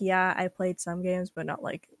games. Like, yeah, I played some games, but not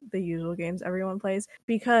like the usual games everyone plays.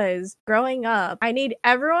 Because growing up, I need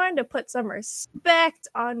everyone to put some respect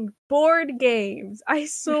on board games. I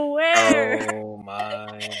swear. Oh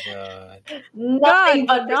my god. Nothing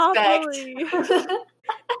God, but Monopoly. respect.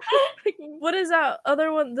 What is that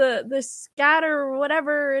other one? The scatter,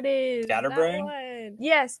 whatever it is. that Scatterbrain? one.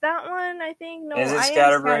 Yes, that one. I think. No, Is it I am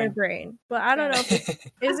Scatterbrain? Scatterbrain, but I don't know if it's,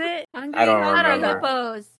 is it. Hungry I don't Hungry remember.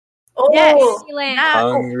 Hippos. Oh, Yes. Land. That-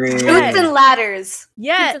 Hungry. Roots Yes. and ladders.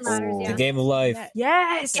 Yes. and Ladders, Ooh. yeah. The game of life.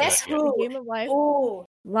 Yes. Guess The who? Game of life. Oh,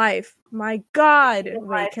 Life. My God. Game of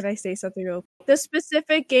Wait, Life. can I say something real? The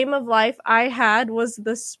specific game of life I had was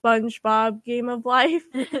the SpongeBob game of life.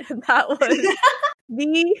 That was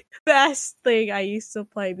the best thing I used to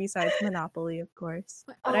play besides Monopoly, of course.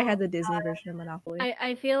 But I had the Disney version of Monopoly.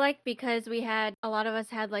 I feel like because we had a lot of us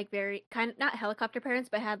had like very kind of not helicopter parents,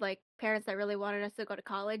 but had like parents that really wanted us to go to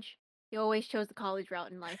college. You always chose the college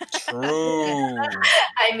route in life. True.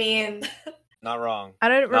 I mean, Not wrong. I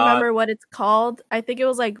don't Not- remember what it's called. I think it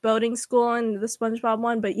was like boating school and the SpongeBob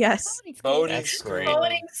one, but yes. Boating That's school. great.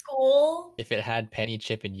 boating school. If it had penny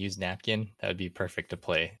chip and used napkin, that would be perfect to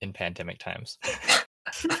play in pandemic times.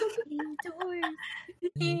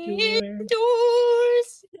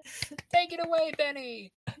 Indoors. Take it away,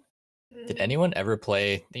 Benny. Did anyone ever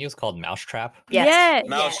play? I think it was called Mousetrap. Yes.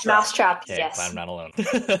 Mousetrap. Mousetrap. Okay, Yes. glad I'm not alone.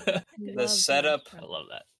 The setup I love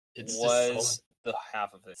that. It's just was so, the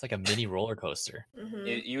half of it. it's like a mini roller coaster.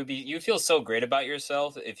 Mhm. You would feel so great about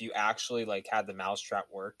yourself if you actually like had the mousetrap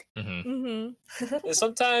work. Hmm Mm-hmm. And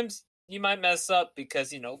sometimes you might mess up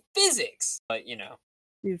because physics. But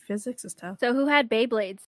Dude, physics is tough. So who had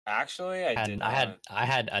Beyblades? actually, I did. I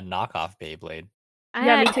had a knockoff Beyblade. I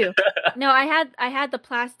Yeah, had, me too. No, I had the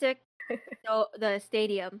plastic, the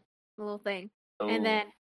stadium, the little thing, and then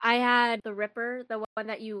I had the Ripper, the one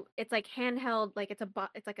that it's like handheld, like it's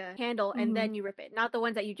like a handle, Mhm. and then you rip it, not the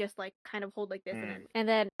ones that you just like kind of hold like this. Mm. And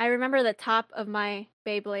then I remember the top of my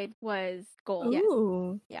Beyblade was gold. Yes.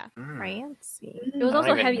 Ooh, Mm. fancy. It was I don't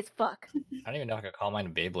also even- heavy as fuck. I don't even know if I could call mine a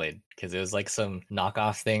Beyblade because it was like some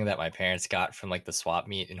knockoff thing that my parents got from like the swap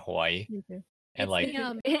meet in Hawaii. Me too. And like,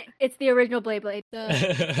 It's the original Beyblade.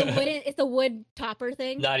 The wooden, it's the wood topper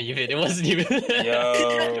thing. not even. It wasn't even. Yo.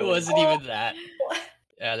 It wasn't even that.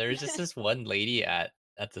 Yeah, there was just this one lady at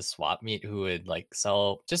the swap meet who would like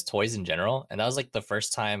sell just toys in general, and that was like the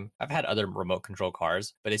first time I've had other remote control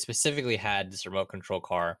cars, but it specifically had this remote control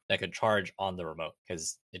car that could charge on the remote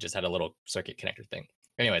because it just had a little circuit connector thing.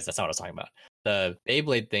 Anyways, that's not what I was talking about. The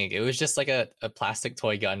Beyblade thing, it was just like a plastic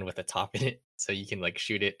toy gun with a top in it, so you can like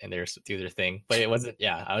shoot it and do their thing. But it wasn't.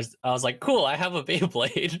 Yeah, I was like, cool, I have a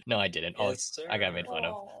Beyblade. No, I didn't. Yes, I got sir. made fun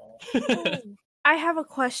of. Oh. I have a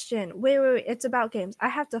question. Wait. It's about games. I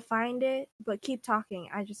have to find it, but keep talking.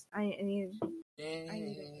 I need.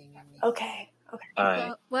 Okay. All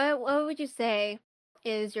right. What would you say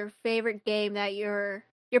is your favorite game that you're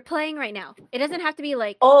playing right now? It doesn't have to be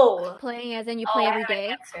like Oh. playing as in you play I every have an day,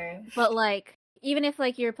 answer. but like even if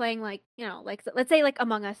like you're playing like like let's say like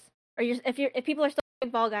Among Us, or if people are still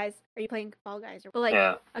playing Fall Guys, are you playing Fall Guys, or but like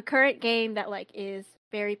Yeah. a current game that like is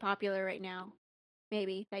very popular right now,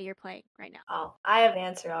 maybe that you're playing right now? Oh, I have an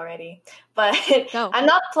answer already, but Go. I'm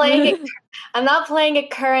not playing it. I'm not playing it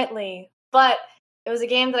currently, but it was a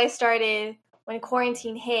game that I started when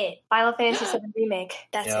quarantine hit. Final Fantasy VII Remake.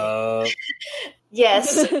 That's it. Yup.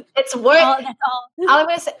 Yes, it's worth. That's all. I'm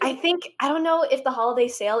gonna say. I don't know if the holiday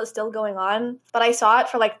sale is still going on, but I saw it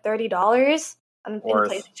for like $30 in the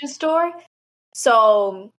Worth. PlayStation Store.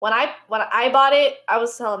 So when I bought it, I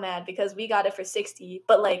was hella mad because we got it for $60.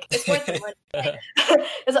 But like, it's worth the money.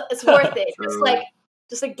 it's worth it. It's True. like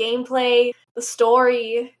just the gameplay, the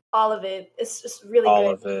story, all of it. It's just really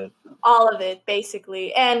All good. of it. All of it,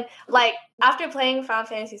 basically. And like after playing Final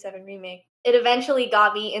Fantasy VII Remake, it eventually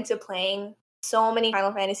got me into playing so many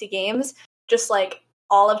Final Fantasy games, just like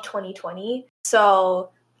all of 2020.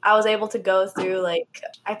 So I was able to go through like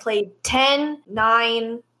I played 10,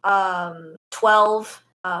 9, 12,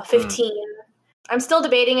 15. I'm still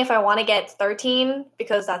debating if I want to get 13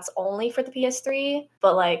 because that's only for the PS3,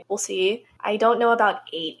 but like we'll see. I don't know about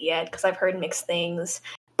 8 yet because I've heard mixed things.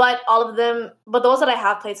 But all of them, but those that I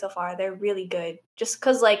have played so far, they're really good. Just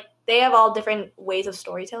because like they have all different ways of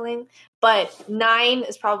storytelling. But 9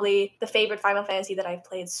 is probably the favorite Final Fantasy that I've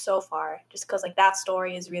played so far. Just because like that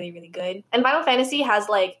story is really, really good. And Final Fantasy has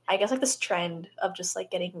like, I guess like this trend of just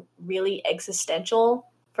like getting really existential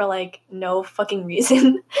for like no fucking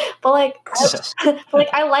reason. But like,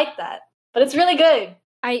 I like that. But it's really good.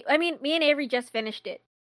 I mean, me and Avery just finished it,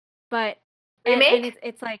 but Remake? and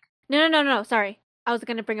it's like no, sorry. I was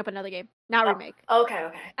gonna bring up another game, not remake. Okay.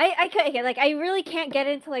 I can't like I really can't get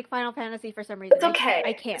into like Final Fantasy for some reason. It's okay.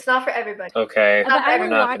 I can't. It's not for everybody. Okay. But I I'm will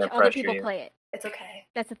not watch gonna other pressure people you. play it. It's okay.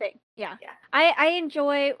 That's the thing. Yeah. Yeah. I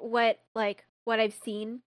enjoy what I've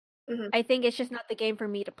seen. Mhm. I think it's just not the game for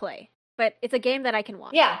me to play, but it's a game that I can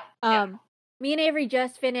watch. Yeah. Me and Avery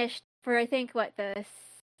just finished for I think the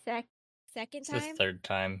second It's time. the third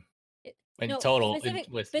time It- in no, total.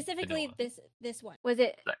 specifically vanilla. this one. Was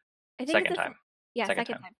it? Sec- I think second it's time. Yeah, Second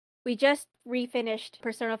second time. time. We just refinished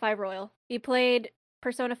Persona 5 Royal. We played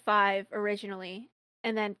Persona 5 originally,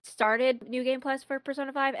 and then started New Game Plus for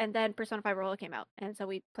Persona 5, and then Persona 5 Royal came out, and so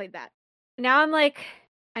we played that. Now I'm like,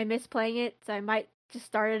 I miss playing it, so I might just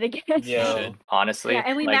start it again. You Yeah. should, honestly. Yeah,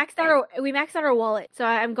 and we maxed out our wallet, so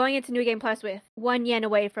I'm going into New Game Plus with 1 yen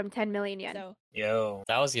away from 10 million yen. So Yo.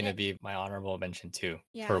 That was gonna be my honorable mention too,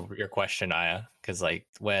 Yeah. for your question, Aya. Because like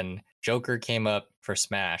when Joker came up for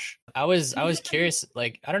Smash, I was curious.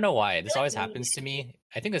 Like I don't know why this always happens to me.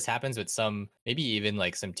 I think this happens with some, maybe even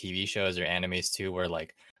like some TV shows or animes too, where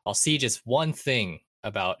like I'll see just one thing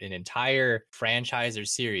about an entire franchise or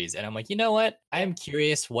series, and I'm like, you know what? I am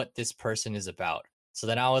curious what this person is about. So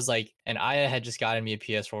then I was like, and Aya had just gotten me a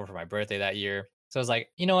PS4 for my birthday that year. So I was like,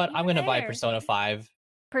 you know what? I'm gonna buy There. Persona 5.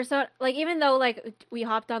 Persona, like even though like we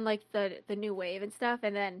hopped on like the new wave and stuff,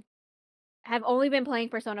 and then have only been playing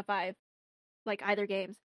Persona 5, like either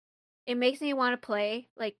games. It makes me want to play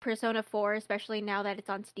like Persona 4, especially now that it's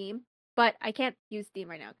on Steam. But I can't use Steam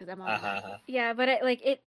right now because I'm on. Uh-huh. Yeah, but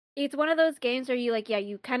it's one of those games where you like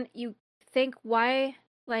you think why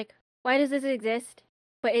does this exist?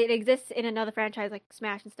 But it exists in another franchise like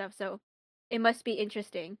Smash and stuff, so it must be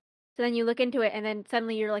interesting. So then you look into it, and then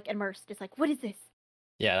suddenly you're like immersed. It's like, what is this?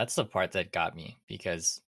 Yeah, that's the part that got me,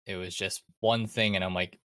 because it was just one thing, and I'm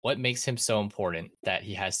like, what makes him so important that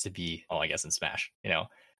he has to be, I guess in Smash, you know?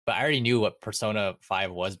 But I already knew what Persona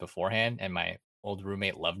 5 was beforehand, and my old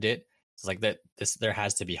roommate loved it. It's like there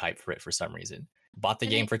has to be hype for it for some reason. Bought the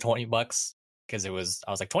And game it- for $20 because I was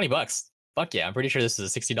like, $20. Fuck yeah, I'm pretty sure this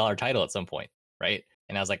is a $60 title at some point, right?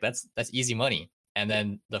 And I was like, that's easy money. And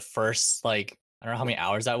then the first like, I don't know how many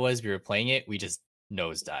hours that was, we were playing it, we just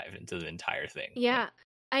nosedive into the entire thing. Yeah,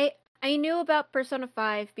 I knew about Persona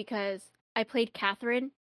 5 because I played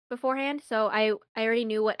Catherine beforehand, so I already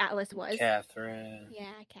knew what Atlas was. Catherine.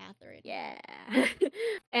 Yeah, Catherine. Yeah,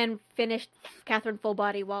 and finished Catherine full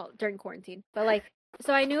body during quarantine. But like,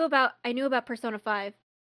 so I knew about Persona 5.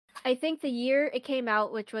 I think the year it came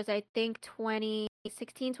out, which was I think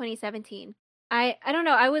 2016, 2017. I don't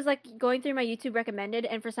know. I was like going through my YouTube recommended,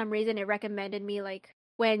 and for some reason it recommended me like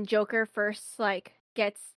when Joker first like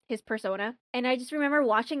gets his persona. And I just remember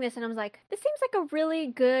watching this and I was like, this seems like a really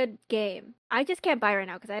good game. I just can't buy it right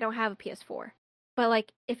now because I don't have a PS4. But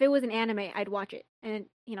like if it was an anime, I'd watch it. And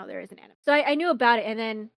you know, there is an anime. So I knew about it, and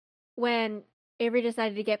then when Avery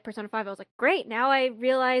decided to get Persona 5, I was like, great, now I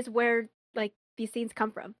realize where like these scenes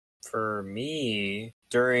come from. For me,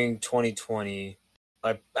 during 2020,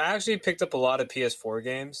 I actually picked up a lot of PS4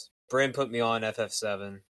 games. Bryn put me on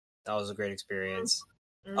FF7. That was a great experience.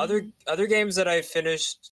 Other games that I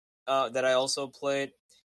finished, that I also played,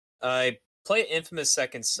 I played Infamous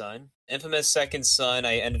Second Son. Infamous Second Son,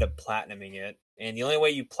 I ended up platinuming it. And the only way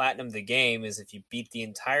you platinum the game is if you beat the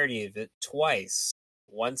entirety of it twice.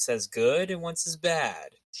 Once as good and once as bad.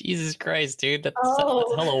 Jesus Christ, dude, that's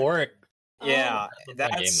Oh. hella work. Yeah,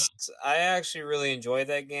 That's a fun game, I actually really enjoyed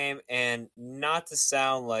that game, and not to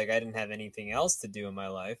sound like I didn't have anything else to do in my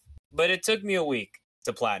life, but it took me a week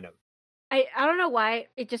to platinum. I don't know why,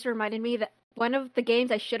 it just reminded me that one of the games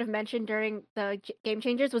I should have mentioned during the Game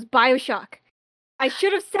Changers was BioShock. I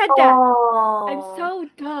should have said that. Oh. I'm so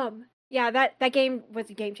dumb. Yeah, that game was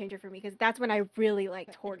a game changer for me because that's when I really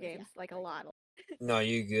liked horror games like a lot. No,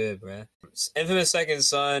 you good, bruh. Infamous Second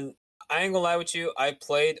Son, I ain't gonna lie with you, I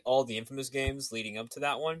played all the Infamous games leading up to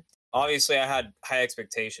that one. Obviously, I had high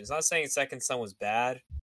expectations. Not saying Second Son was bad,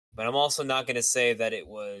 but I'm also not gonna say that it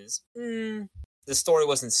was... the story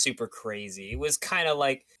wasn't super crazy. It was kind of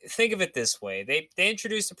like, think of it this way. They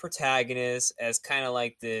introduced the protagonist as kind of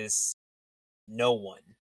like this no one,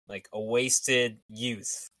 like a wasted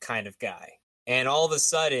youth kind of guy. And all of a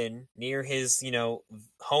sudden, near his,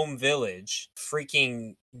 home village,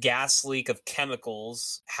 freaking gas leak of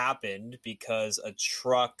chemicals happened because a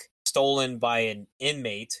truck stolen by an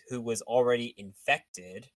inmate who was already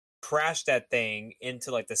infected crashed that thing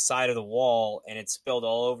into like the side of the wall, and it spilled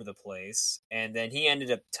all over the place. And then he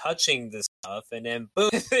ended up touching the stuff, and then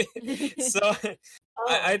boom. So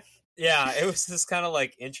yeah, it was just kind of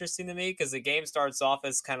like interesting to me because the game starts off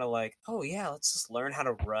as kind of like, oh yeah, let's just learn how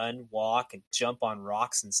to run, walk, and jump on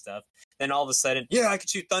rocks and stuff. Then all of a sudden, yeah, I can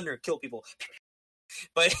shoot thunder and kill people.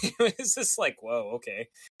 But it was just like, whoa, okay.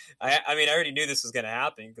 I mean, I already knew this was going to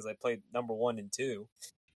happen because I played number 1 and 2.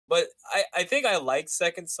 But I think I liked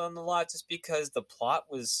Second Son a lot just because the plot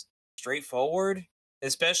was straightforward,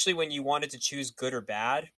 especially when you wanted to choose good or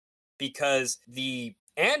bad, because the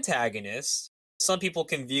antagonist, some people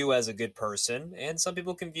can view as a good person, and some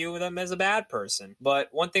people can view them as a bad person. But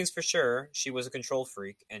one thing's for sure, she was a control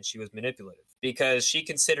freak, and she was manipulative, because she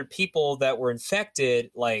considered people that were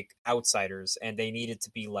infected like outsiders, and they needed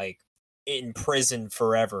to be like in prison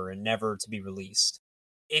forever and never to be released.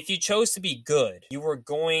 If you chose to be good, you were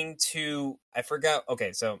going to... I forgot.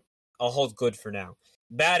 Okay, so I'll hold good for now.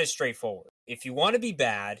 Bad is straightforward. If you want to be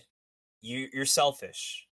bad, you're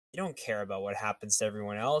selfish. You don't care about what happens to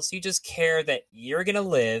everyone else. You just care that you're going to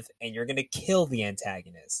live and you're going to kill the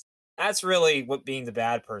antagonist. That's really what being the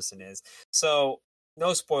bad person is. So,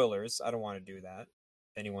 no spoilers. I don't want to do that,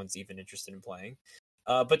 if anyone's even interested in playing.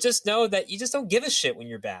 But just know that you just don't give a shit when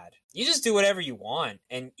you're bad. You just do whatever you want,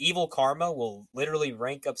 and evil karma will literally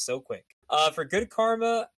rank up so quick. For good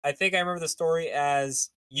karma, I think I remember the story as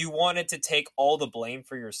you wanted to take all the blame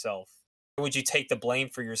for yourself. Would you take the blame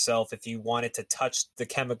for yourself if you wanted to touch the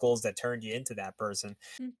chemicals that turned you into that person?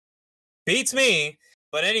 Beats me.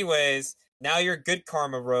 But anyways, now your good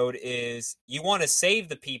karma road is you want to save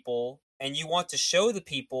the people, and you want to show the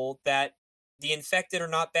people that the infected are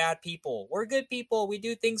not bad people. We're good people. We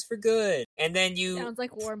do things for good. And then you... Sounds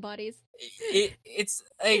like warm bodies. It's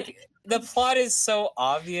like... The plot is so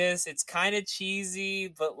obvious. It's kind of cheesy,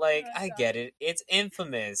 but like, I get it. It's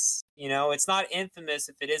infamous. You know, it's not infamous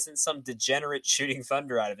if it isn't some degenerate shooting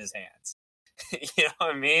thunder out of his hands. You know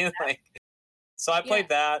what I mean? Like, so I played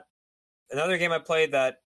that. Another game I played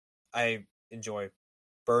that I enjoy,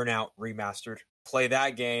 Burnout Remastered. Play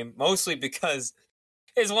that game mostly because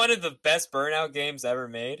it's one of the best Burnout games ever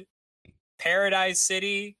made. Paradise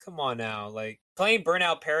City, come on now, like playing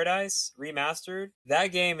Burnout Paradise Remastered, that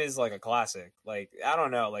game is like a classic. Like, I don't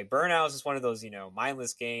know, like Burnout is just one of those, you know,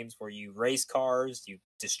 mindless games where you race cars, you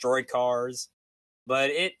destroy cars, but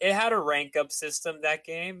it had a rank up system, that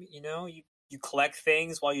game. You know, you collect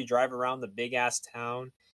things while you drive around the big ass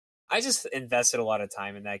town. I just invested a lot of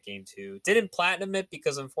time in that game too. Didn't platinum it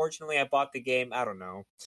because unfortunately I bought the game, I don't know,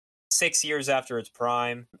 6 years after its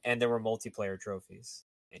prime, and there were multiplayer trophies.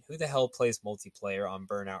 And who the hell plays multiplayer on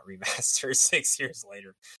Burnout Remastered 6 years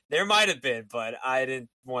later? There might have been, but I didn't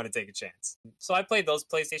want to take a chance. So I played those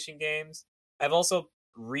PlayStation games. I've also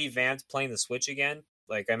revamped playing the Switch again.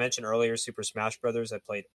 Like I mentioned earlier, Super Smash Brothers. I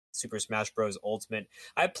played Super Smash Bros. Ultimate.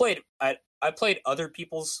 I played other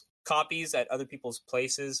people's copies at other people's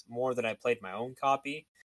places more than I played my own copy.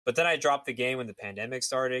 But then I dropped the game when the pandemic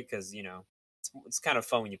started because, you know, it's kind of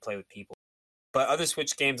fun when you play with people. But other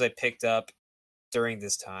Switch games I picked up during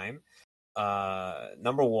this time,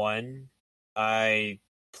 number 1, I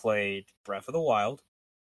played Breath of the Wild.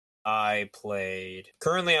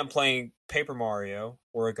 Currently I'm playing Paper Mario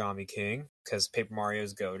Origami King because Paper Mario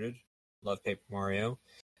is goated. Love Paper Mario.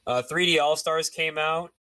 3D All-Stars came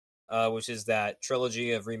out, which is that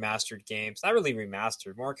trilogy of remastered games. Not really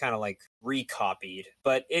remastered, more kind of like recopied,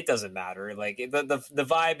 but it doesn't matter. Like the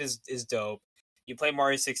vibe is dope. You play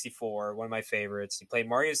Mario 64, one of my favorites. You play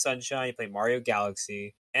Mario Sunshine. You play Mario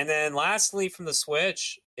Galaxy. And then lastly, from the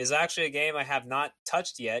Switch, is actually a game I have not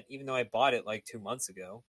touched yet, even though I bought it like 2 months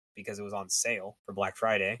ago because it was on sale for Black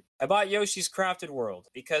Friday. I bought Yoshi's Crafted World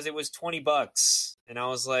because it was $20. And I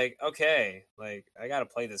was like, okay, like I got to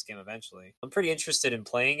play this game eventually. I'm pretty interested in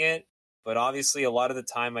playing it, but obviously a lot of the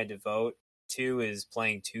time I devote to is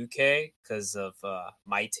playing 2K because of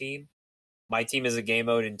My Team. My Team is a game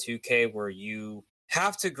mode in 2K where you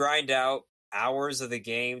have to grind out hours of the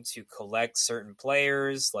game to collect certain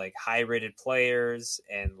players, like high-rated players,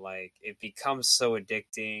 and like it becomes so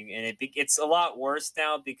addicting. And it's a lot worse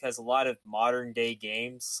now because a lot of modern-day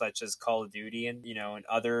games, such as Call of Duty and and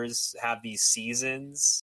others, have these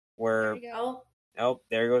seasons where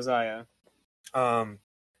there goes Aya. A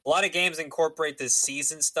lot of games incorporate this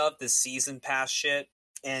season stuff, this season pass shit,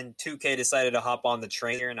 and 2K decided to hop on the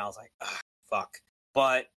train here, and I was like, fuck.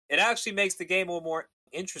 But it actually makes the game a little more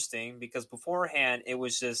interesting because beforehand it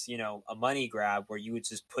was just, a money grab where you would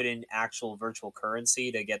just put in actual virtual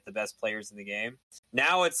currency to get the best players in the game.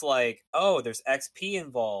 Now it's like, oh, there's XP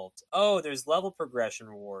involved. Oh, there's level progression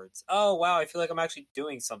rewards. Oh, wow, I feel like I'm actually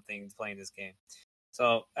doing something playing this game.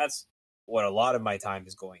 So that's what a lot of my time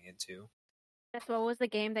is going into. That's what was the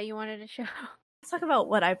game that you wanted to show? Let's talk about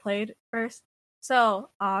what I played first. So,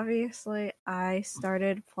 obviously, I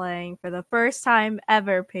started playing for the first time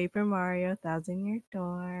ever Paper Mario Thousand Year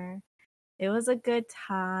Door. It was a good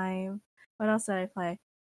time. What else did I play?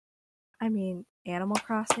 I mean, Animal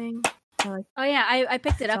Crossing. for like Oh yeah, I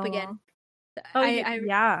picked it up so again. long. Oh,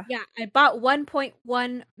 yeah. Yeah, I bought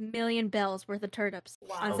 1.1 million bells worth of turnips on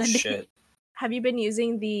Wow. Oh Sunday. shit. Have you been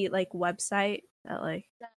using the like website that like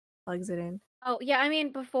plugs it in? Oh yeah, I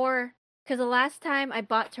mean before, because the last time I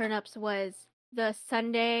bought turnips was the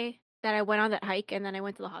Sunday that I went on that hike, and then I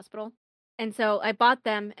went to the hospital, and so I bought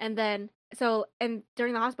them, and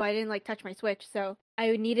during the hospital I didn't like touch my Switch, so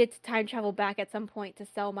I needed to time travel back at some point to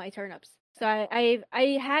sell my turnips. So I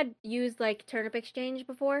had used like Turnip Exchange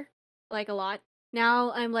before, like a lot.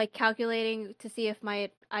 Now I'm like calculating to see if my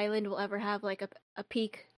island will ever have like a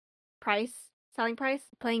peak selling price.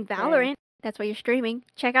 Playing Valorant. That's why you're streaming.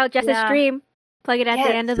 Check out Jess's Yeah. stream. Plug it at the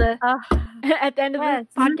Yes. end of the at the end of Yes.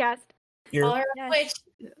 the podcast. You're Follow her on Yes.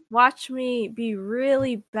 Twitch. Watch me be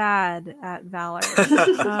really bad at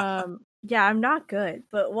Valorant. Yeah, I'm not good,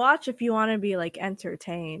 but watch if you want to be like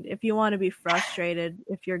entertained. If you want to be frustrated,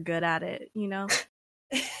 if you're good at it, you know?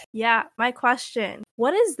 Yeah, my question.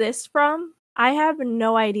 What is this from? I have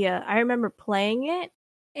no idea. I remember playing it,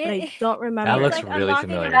 but I don't remember. That looks It's like really unlocking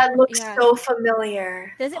familiar. That looks Yeah. so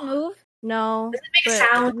familiar. Does it move? No, Does it make but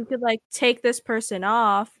sound? you could like take this person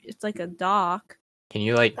off. It's like a dock. Can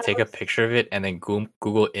you like That take a looks- picture of it and then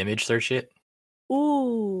Google image search it?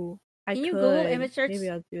 Ooh, I Can could. you Google image search Maybe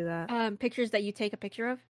I'll do that. Pictures that you take a picture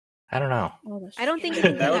of? I don't know. Oh, that's I don't think you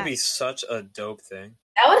true. can that do would that. be such a dope thing.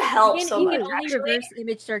 That would help You so can much. only Actually, reverse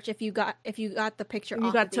image search if you got the picture You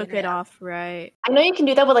off got of the took it internet. off, right? I know you can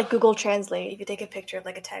do that with like Google Translate. You could take a picture of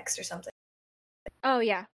like a text or something. Oh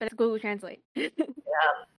yeah, but it's Google Translate.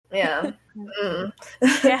 Yeah. Mm.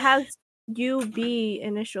 It has UB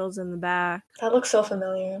initials in the back. That looks so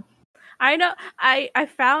familiar. I know. I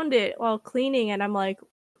found it while cleaning, and I'm like,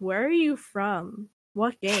 where are you from?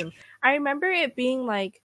 What game? I remember it being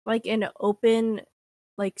like an open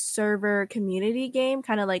like server community game,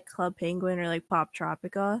 kind of like Club Penguin or like Pop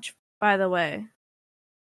Tropica. Which, by the way,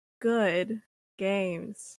 good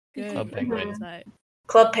games. Good Club Penguin. website.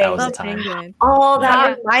 Club That was Penguin. the time. Penguin. Oh, that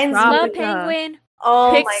Yeah. reminds Club me. Club Tropica. Penguin.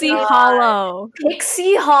 Oh Pixie my God. Hollow.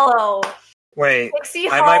 Pixie Hollow. Wait, Pixie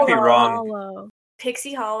I Hollow. might be wrong. Hollow.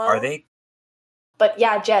 Pixie Hollow. Are they? But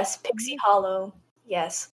yeah, Jess, Pixie Hollow.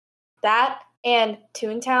 Yes. That and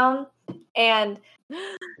Toontown and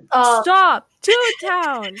Stop!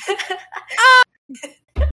 Toontown!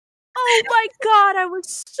 Oh my god, I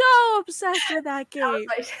was so obsessed with that that was game.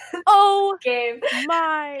 my Oh game.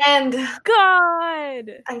 my And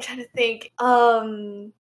god! I'm trying to think.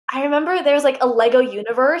 I remember there was like a Lego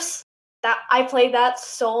Universe that I played that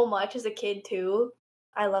so much as a kid too.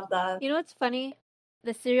 I love that. You know what's funny?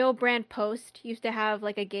 The cereal brand Post used to have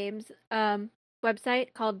like a games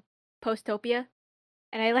website called Postopia,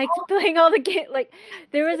 and I liked playing all the game. Like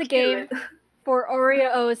there was a game for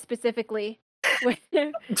Oreos specifically, where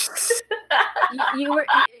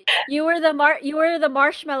you were the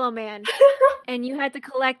marshmallow man, and you had to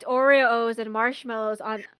collect Oreos and marshmallows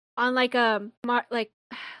on like a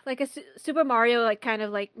Super Mario like kind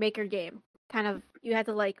of like maker game. Kind of you had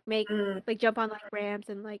to like make like jump on like ramps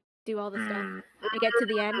and like do all the stuff and get to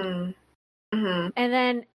the end. Mm-hmm. And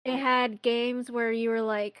then it had games where you were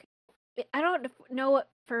like, I don't know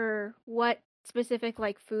what specific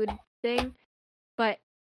like food thing, but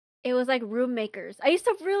it was like room makers. I used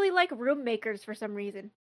to really like room makers for some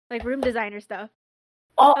reason, like room designer stuff.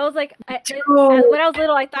 Oh, I was like, when dude. I was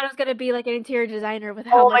little, I thought I was gonna be like an interior designer with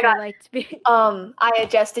how Oh my much I God. liked to be. I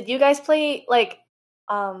Jess, did you guys play like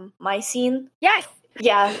My Scene? Yes.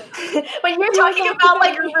 Yeah. When you were talking about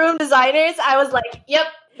like room designers, I was like, yep.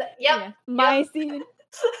 Yeah. My scene.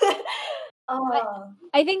 Oh,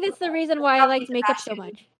 I think that's the reason why I liked makeup so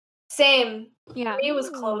much. same. Yeah. Me was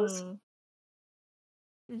close.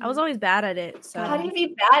 I was always bad at it. So How do you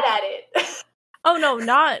be bad at it? Oh no,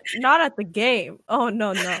 not at the game. Oh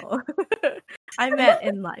no. I meant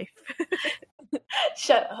in life.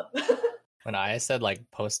 Shut up. When I said like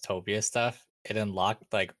Postopia stuff, it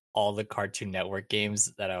unlocked like all the Cartoon Network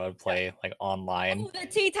games that I would play like online. Oh, the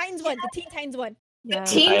Teen Titans one. The Teen Titans one. Yeah.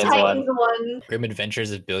 Teen Titans Titans one. Grim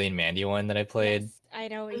Adventures of Billy and Mandy one that I played. Yes, I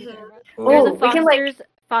know what you're talking about. Oh, There's a we can like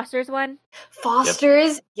Foster's one.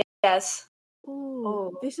 Fosters. Yes. Ooh,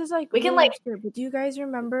 Oh. this is like We can, really like- obscure, but do you guys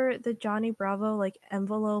remember the Johnny Bravo like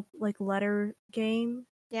envelope like letter game?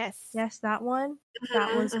 Yes. Yes, that one.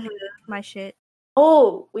 That was Mhm. my shit.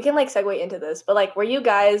 Oh, we can like segue into this, but like, were you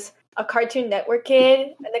guys a Cartoon Network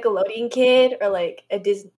kid, a Nickelodeon kid, or like a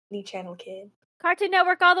Disney Channel kid? Cartoon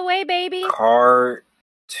Network all the way, baby.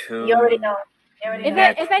 Cartoon. You already know. You already If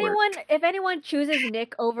know. if anyone chooses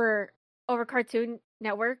Nick over Cartoon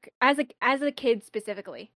Network as a kid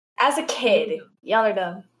specifically. As a kid, y'all are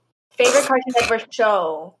dumb. Favorite Cartoon Network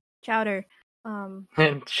show? Chowder.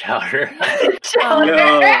 And Chowder.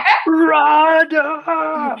 Chowder. Rada!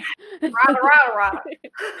 Rah, rah, rah.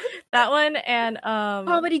 that one and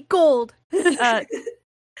Comedy gold. the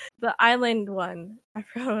island one. I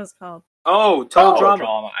forgot what it was called. Oh, Total Oh,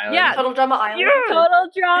 Drama. Island. Yeah. Total Drama Island. Total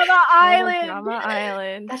Drama Island. Drama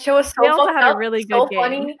Island. That show was so They also fucked had a up, really so good game.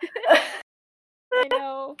 funny. I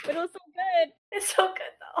know, but it was so good. It's so good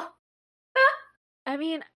though. I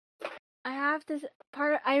mean, I have to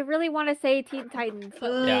I really want to say Teen Titans.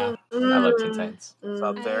 But Yeah, I love Teen Titans. It's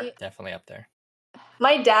up there. I- Definitely up there.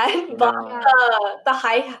 My dad bought No. the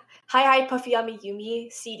Hi Puffy Yami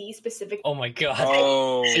Yumi CD specifically. Oh my god.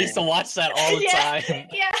 Oh. I used to watch that all the Yeah. time.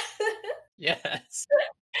 Yeah. Yes.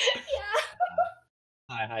 Yeah.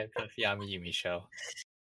 Hi, Puffy Yami Yumi show.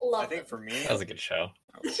 Love I think it. for me, That was a good show.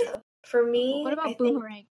 For me, What I about think-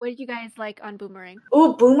 Boomerang? What did you guys like on Boomerang?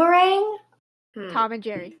 Ooh, Boomerang. Tom and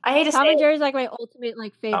Jerry. I hate to Tom say and it. Jerry's like my ultimate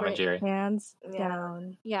like favorite. Tom and Jerry. Hands Yeah.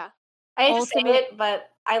 down. Yeah. I hate to say Ultimate- it, but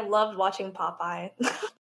I loved watching Popeye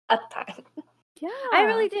at the time. Yeah. I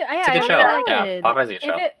really do. It's a I good show. really like Yeah, it. Popeye's a good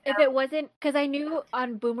show. If it wasn't, because I knew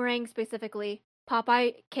on Boomerang specifically,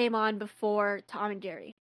 Popeye came on before Tom and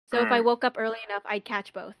Jerry. So if I woke up early enough, I'd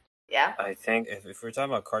catch both. Yeah. I think if we're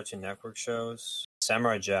talking about Cartoon Network shows,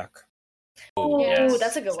 Samurai Jack. Ooh, Yes,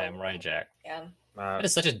 that's a good one. Samurai Jack. Yeah. That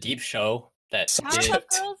is such a deep show that Powerpuff didn't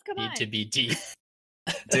Girls, come need on. to be deep.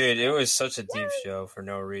 Dude, it was such a deep show for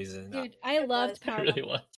no reason. Dude, I loved It Powerpuff. really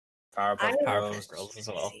was. Powerpuff I- Girls. Girls as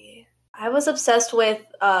well. I was obsessed with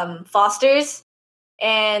Foster's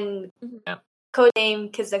and Yeah.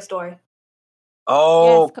 Codename Kids Next Door.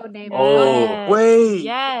 Oh, Yes, Codename. Oh, Yes. wait.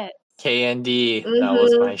 Yes. KND. That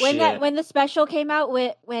was my shit. When the special came out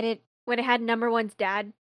when it had number one's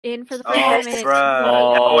dad in for the first Oh, time and it bruh.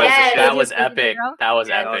 Oh, Yes. that was It was epic. zero. That was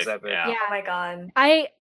Yeah, epic. that was epic. Yeah. Yeah. Oh my god.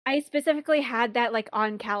 I specifically had that like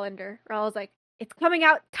on calendar where I was like, it's coming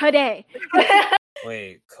out today.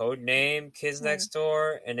 Wait, Code Name, Kids Next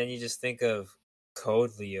Door, and then you just think of Code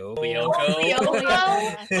Lyoko. Lyoko.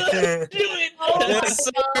 Yeah. Do it. Oh my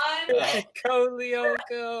Yes. god. Code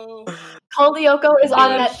Lyoko. Code Lyoko is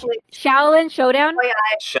on Yes. Netflix. Shaolin Showdown. Oh, yeah.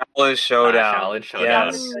 Shaolin Showdown. Shaolin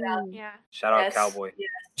Showdown. Yes. Yeah. Shout out Yes. Cowboy. Yes.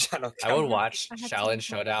 Shout out I Cowboy. would watch I had Shaolin some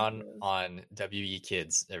Showdown videos. on WE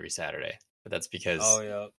Kids every Saturday, but that's because Oh,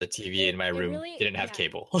 yeah. the TV in my It room really- didn't have yeah.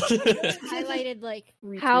 cable. Highlighted like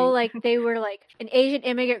how Retweet. like they were like an Asian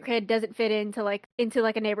immigrant kid doesn't fit into like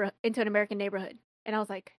a neighborhood into an American neighborhood, and I was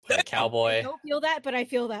like, The I cowboy don't feel that, but I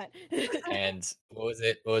feel that. and what was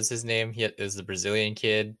it? What was his name? It was the Brazilian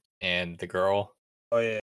kid and the girl. Oh,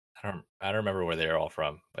 yeah. I don't remember where they're all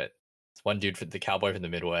from, but it's one dude for the cowboy from the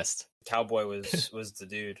Midwest. Cowboy was the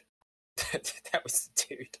dude. That was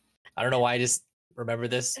the dude. I don't know why I just remember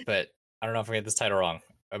this, but I don't know if I get this title wrong.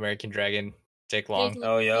 American Dragon, Jake Long.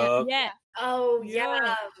 Oh, yeah. Yeah. Oh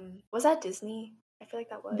yeah. Yeah. Was that Disney? I feel like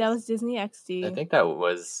that was. That was Disney XD. I think that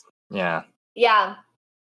was yeah. Yeah.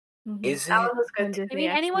 Mhm. Is That it? one was When good too. Disney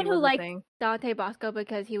mean, anyone XD who was a liked thing. Dante Bosco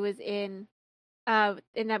because he was in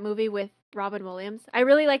that movie with Robin Williams. I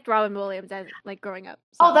really liked Robin Williams as like growing up.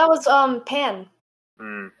 Oh, so that was Pan.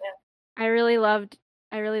 Mm. I really loved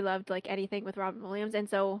like anything with Robin Williams, and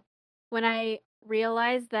so when I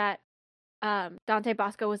realized that Dante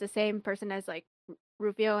Bosco was the same person as like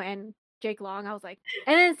Rufio and Jake Long, I was like,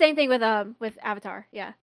 and then the same thing with Avatar.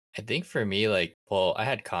 Yeah. I think for me, like, well, I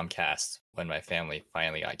had Comcast when my family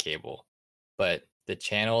finally got cable, but the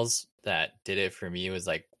channels that did it for me was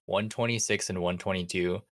like 126 and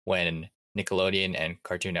 122 when Nickelodeon and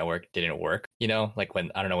Cartoon Network didn't work. You know, like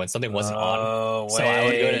when I don't know when something wasn't on. Oh, So I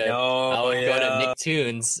would go to no, I would go to yeah.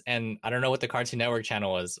 Nicktoons, and I don't know what the Cartoon Network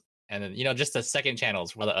channel was, and then just the second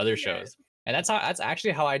channels for the other shows. And that's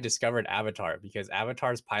actually how I discovered Avatar, because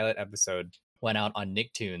Avatar's pilot episode went out on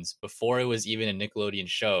Nicktoons before it was even a Nickelodeon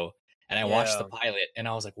show. And I watched the Yeah. pilot and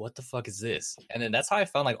I was like, what the fuck is this? And then that's how I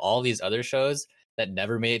found like all these other shows that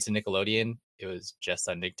never made it to Nickelodeon. It was just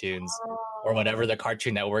on Nicktoons or whatever the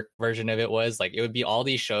Cartoon Network version of it was. Like it would be all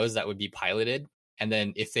these shows that would be piloted. And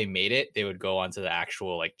then if they made it, they would go onto the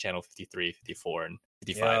actual like channel 53, 54, and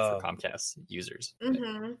 55 for Comcast users. But-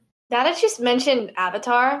 Mm-hmm. Now that you just mentioned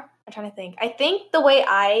Avatar, I'm trying to think. I think the way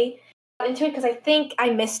I got into it, because I think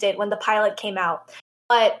I missed it when the pilot came out.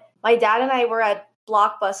 But my dad and I were at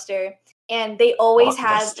Blockbuster, and they always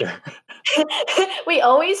Blockbuster. they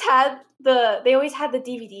always had the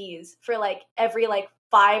DVDs for like every like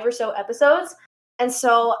 5 or so episodes. And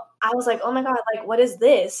so I was like, oh my god, like what is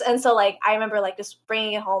this? And so like I remember like just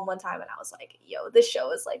bringing it home one time, and I was like, yo, this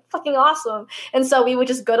show is like fucking awesome. And so we would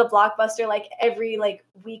just go to Blockbuster like every like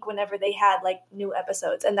week whenever they had like new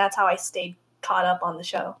episodes, and that's how I stayed caught up on the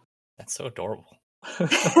show. That's so adorable.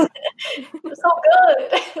 It was so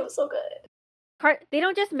good. It was so good. They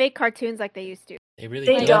don't just make cartoons like they used to. They really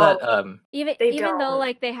They do. You know that. Even They even though don't.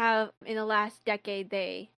 like they have in the last decade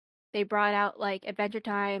they brought out like Adventure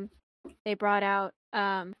Time. They brought out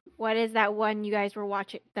what is that one you guys were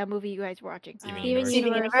watching? That movie you guys were watching? Steven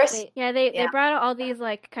Steven Universe. Universe? They Yeah. brought out all these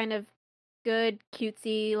like kind of good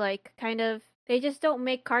cutesy like kind of they just don't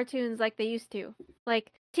make cartoons like they used to.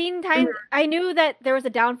 Like Teen Titans. I knew that there was a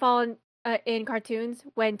downfall in cartoons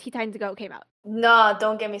when Teen Titans Go came out. No,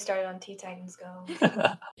 don't get me started on Teen Titans Go.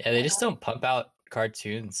 Yeah, they just don't pump out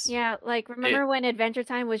cartoons. Yeah, like remember when Adventure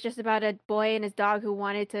Time was just about a boy and his dog who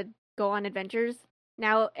wanted to go on adventures?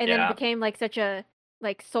 Now and then it Yeah. became like such a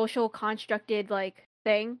like social constructed like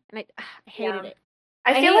thing, and I hated it.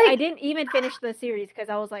 I feel like I didn't even finish the series because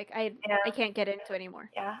I was like I can't get into it anymore.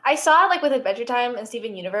 yeah, I saw it like with Adventure Time and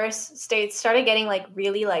Steven Universe. States started getting like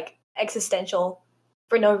really like existential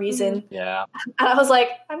for no reason, Yeah. and I was like,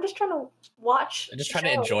 I'm just trying to watch. I'm just trying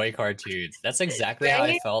to enjoy cartoons. That's exactly how I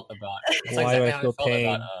Right? felt about. That's Why do exactly I how I feel felt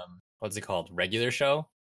pain? about what's it called? Regular Show.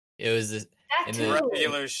 It was this, That in too. the-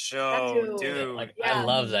 Regular show, too. dude. like Yeah. I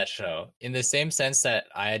love that show. In the same sense that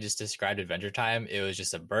I had just described Adventure Time, it was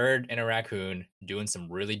just a bird and a raccoon doing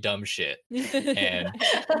some really dumb shit. And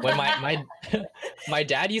when my my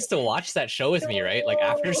dad used to watch that show with me, right? Like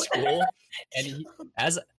after school,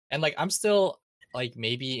 and like I'm still like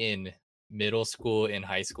maybe in middle school, in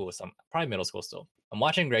high school, probably middle school still. I'm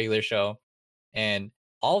watching Regular Show, and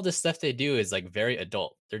all of the stuff they do is like very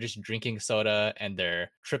adult. They're just drinking soda and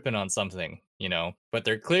they're tripping on something, you know, but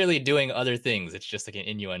they're clearly doing other things. It's just like an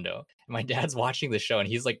innuendo. And my dad's watching the show and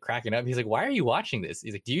he's like cracking up. He's like, "Why are you watching this?"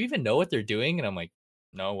 He's like, "Do you even know what they're doing?" And I'm like,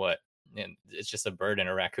 "No, what?" And it's just a bird and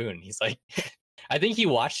a raccoon. He's like, I think he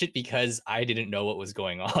watched it because I didn't know what was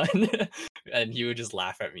going on. And he would just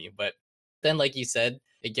laugh at me. But then, like you said,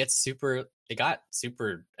 it got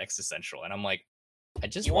super existential. And I'm like, I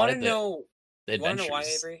just You want to wanted know? the You want to adventures. know why,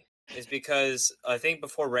 Avery? Is because I think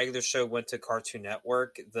before Regular Show went to Cartoon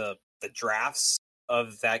Network, the drafts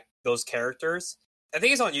of those characters, I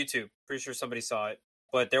think it's on YouTube. Pretty sure somebody saw it,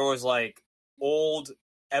 but there was like old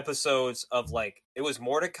episodes of like it was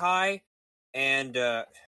Mordecai and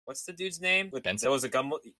what's the dude's name? Benson. There was a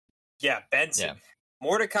gum. Yeah, Benson. Yeah.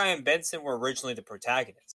 Mordecai and Benson were originally the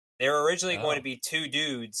protagonists. They were originally going Oh. to be two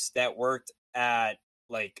dudes that worked at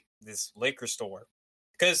like this liquor store.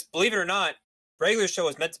 Because believe it or not, Regular Show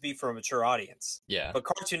was meant to be for a mature audience. Yeah. But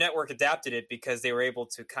Cartoon Network adapted it because they were able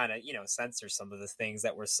to kind of, censor some of the things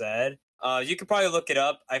that were said. You could probably look it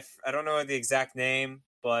up. I don't know the exact name,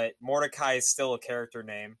 but Mordecai is still a character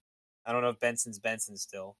name. I don't know if Benson's Benson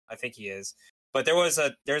still. I think he is. But there's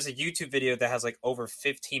a YouTube video that has like over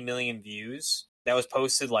 15 million views that was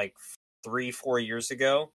posted like 3-4 years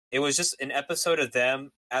ago. It was just an episode of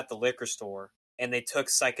them at the liquor store, and they took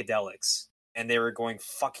psychedelics, and they were going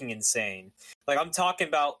fucking insane. Like, I'm talking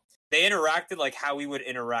about, they interacted like how we would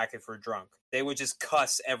interact if we're drunk. They would just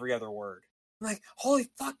cuss every other word. I'm like, holy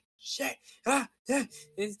fuck, shit.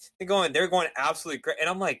 They're going absolutely great. And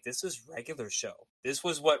I'm like, this is Regular Show. This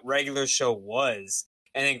was what Regular Show was.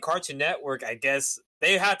 And then Cartoon Network, I guess,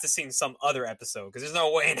 they had to sing some other episode, because there's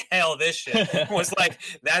no way in hell this shit was like,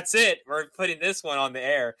 that's it. We're putting this one on the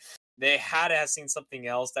air. They had to have seen something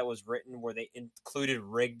else that was written where they included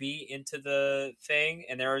Rigby into the thing,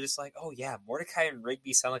 and they were just like, oh yeah, Mordecai and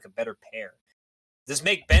Rigby sound like a better pair. Just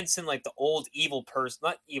make Benson like the old evil person,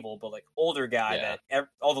 not evil, but like older guy that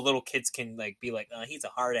all the little kids can like be like, he's a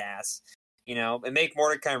hard ass, and make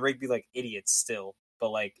Mordecai and Rigby like idiots still, but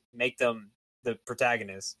like make them the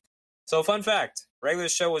protagonists. So fun fact, Regular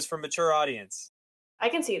Show was for mature audience. I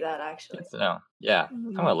can see that actually. No, yeah,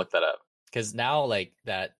 I'm Mhm. gonna look that up because now like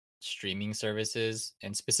that streaming services,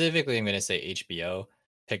 and specifically I'm gonna say HBO,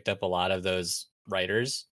 picked up a lot of those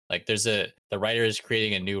writers. Like the writer is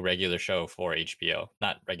creating a new Regular Show for HBO,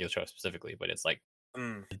 not Regular Show specifically, but it's like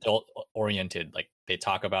adult oriented. Like they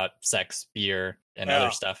talk about sex, beer, and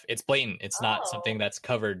other stuff. It's blatant. It's not something that's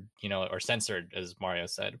covered, or censored, as Mario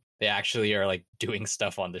said. They actually are like doing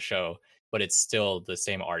stuff on the show, but it's still the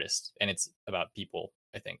same artist, and it's about people,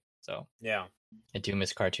 I think. So Yeah. I do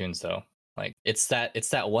miss cartoons though. Like it's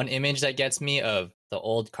that one image that gets me of the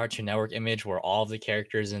old Cartoon Network image where all of the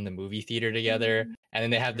characters in the movie theater together, and then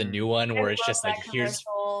they have the new one where it's just like here's.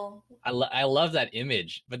 I love that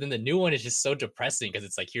image, but then the new one is just so depressing because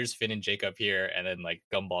it's like here's Finn and Jacob here, and then like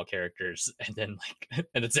Gumball characters, and then like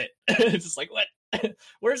and that's it. It's just like what?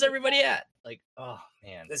 Where's everybody at? Like oh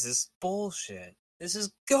man, This is bullshit. This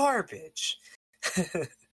is garbage.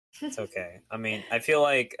 It's okay. I mean, I feel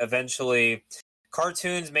like eventually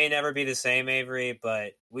cartoons may never be the same, Avery,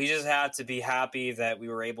 but we just have to be happy that we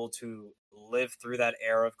were able to live through that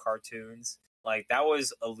era of cartoons. Like, that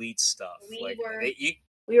was elite stuff.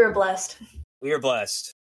 We were blessed. We were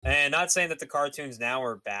blessed. And not saying that the cartoons now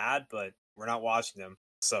are bad, but we're not watching them,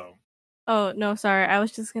 so. Oh, no, sorry. I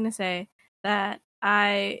was just gonna say that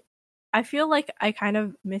I feel like I kind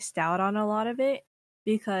of missed out on a lot of it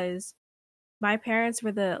because my parents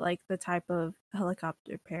were the type of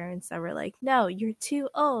helicopter parents that were like, no, you're too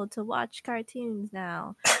old to watch cartoons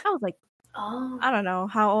now. I was like, Oh. I don't know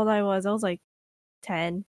how old I was. I was like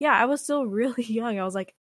 10. Yeah, I was still really young. I was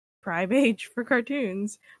like prime age for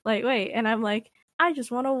cartoons. Like, wait, and I'm like, I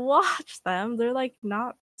just want to watch them. They're like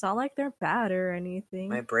it's not like they're bad or anything.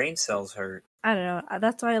 My brain cells hurt. I don't know.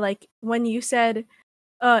 That's why, like, when you said,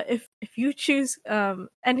 if you choose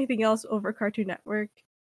anything else over Cartoon Network,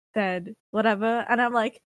 then whatever, and I'm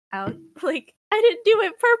like, out. Like, I didn't do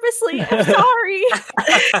it purposely. I'm sorry.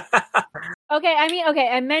 Okay,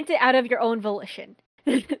 I meant it out of your own volition.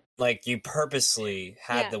 Like, you purposely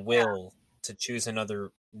had Yeah. the will to choose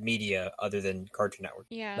another media other than Cartoon Network.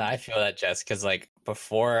 Yeah. I feel that, Jess, because like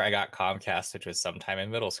before I got Comcast, which was sometime in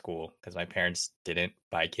middle school, because my parents didn't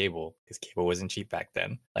buy cable because cable wasn't cheap back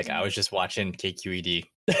then. Like I was just watching KQED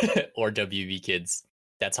or WB Kids.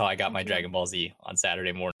 That's how I got my Dragon Ball Z on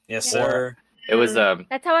Saturday morning. Yes, Yeah. sir. It was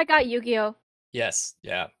That's how I got Yu-Gi-Oh. Yes,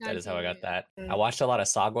 yeah, that is how I got Okay. that. Mm. I watched a lot of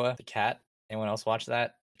Sagwa the Cat. Anyone else watch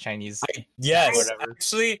that? Chinese. Yes, Whatever.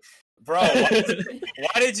 actually, bro.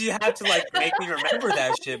 Why did you have to like make me remember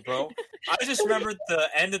that shit, bro? I just remembered the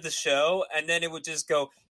end of the show, and then it would just go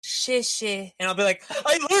shit shit, and I'll be like,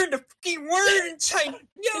 I learned a fucking word in Chinese.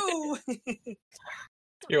 Yo.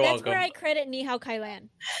 You're That's welcome. where I credit Ni Hao Kai Lan.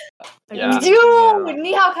 Yeah. Dude,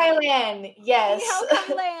 Ni Hao Kai Lan. Yes. Ni Hao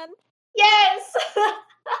Kai Lan. Yes.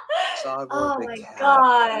 Sagwa Oh the my cat.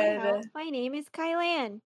 god. My name is Kai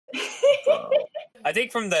Lan. I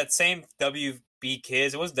think from that same WB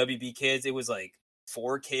Kids, it wasn't WB Kids. It was like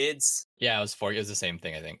 4Kids. Yeah, it was the same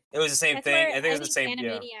thing, I think. It was the same That's thing. where I think it was the same.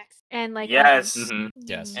 Yeah. Animaniacs and like Yes. Mhm.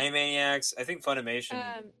 Yes. Animaniacs. I think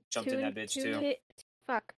Funimation jumped in that bitch too.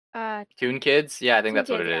 Fuck. Toon Kids? Yeah, I think Toon that's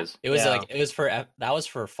what Kids, it yeah. is. It was Yeah. like that was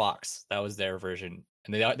for Fox. That was their version,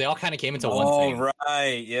 and they all kind of came into one Oh thing.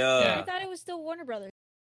 right, yeah. Yeah. I thought it was still Warner Brothers.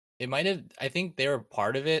 It might have. I think they were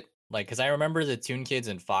part of it, like because I remember the Toon Kids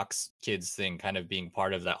and Fox Kids thing kind of being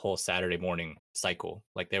part of that whole Saturday morning cycle.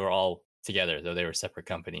 Like they were all together, though they were separate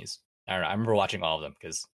companies. I don't know. I remember watching all of them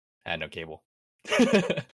because I had no cable.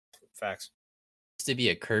 Used Facts. to be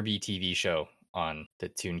a Kirby TV show on the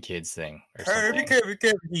Toon Kids thing or Kirby, something.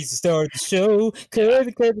 Kirby needs to start the show.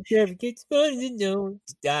 Kirby gets fun to know.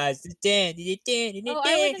 Dies the dan. Oh,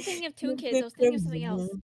 I wasn't thinking of Toon Kids. I was thinking of something else.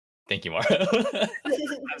 Thank you, Mario.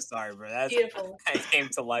 I'm sorry, bro. That's Beautiful. I came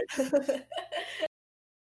to life.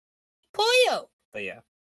 Pollo. But yeah.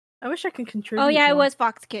 I wish I could contribute. Oh yeah, it more. was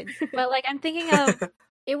Fox Kids. But like I'm thinking of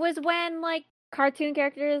it was when like cartoon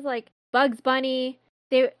characters like Bugs Bunny,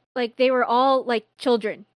 they were all like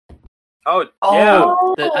children. Oh,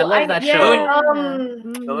 Oh, yeah. I love that yeah, show.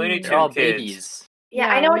 The Looney Mm. They're all Tunes kids. babies. yeah,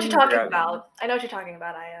 Yeah, I know what you're Looney talking Tunes. about. I know what you're talking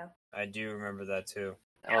about, Aya. I do remember that too.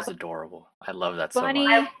 That was adorable. I love that so Bunny.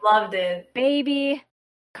 much. I loved it. Baby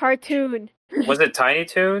cartoon. Was it Tiny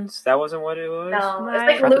Toons? That wasn't what it was? No, My- it's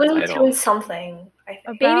like Forgot the Looney title. Tunes something. I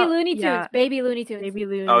think. Baby About- Looney Tunes. yeah. Baby Looney Tunes. Baby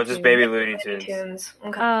Looney. Oh, just Tunes. Baby Looney Looney Tunes. Tunes.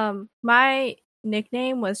 Okay. My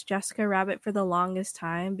nickname was Jessica Rabbit for the longest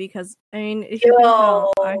time because I mean, if you think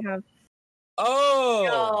about, Yo. I have. Oh!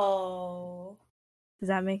 Yo. Does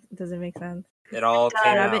it make sense? It all Does.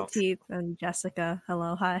 came Rabbit out. teeth and Jessica.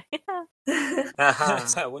 Hello, hi.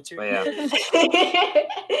 What's your... But yeah,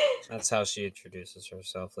 that's how she introduces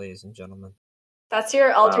herself, ladies and gentlemen. That's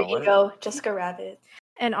your alter Wow, what ego, Jessica Rabbit.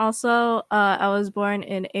 And also, I was born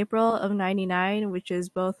in April of '99, which is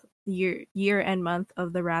both year and month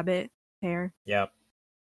of the rabbit pair. Yep.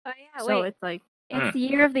 Oh yeah, So wait. it's like It's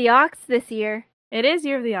Year of the Ox this year. it is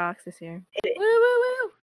Year of the Ox this year. Woo woo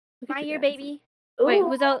woo. Look My at year, you guys. baby. Wait, Ooh.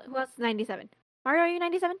 who else is 97? Mario, are you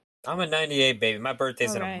 97? I'm a 98 baby. My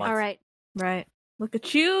birthday's in a Alright. month. All right. Right. Look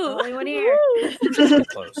at you. Only one here. We're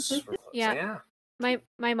close. We're close. Yeah. My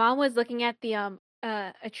mom was looking at the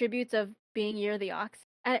attributes of being Year of the Ox.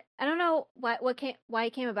 I don't know why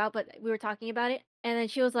it came about, but we were talking about it, and then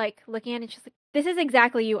she was like looking at it, and she's like, "This is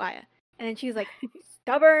exactly you, Aya." And then she was like,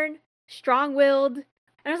 "Stubborn, strong-willed," and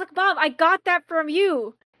I was like, "Mom, I got that from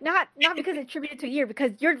you, not because it's attributed to a year,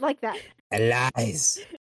 because you're like that." Lies.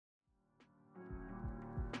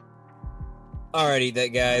 Alrighty, that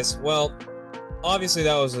guys. Well, obviously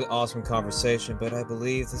that was an awesome conversation, but I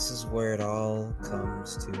believe this is where it all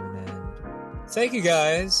comes to an end. Thank you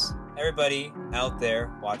guys, everybody out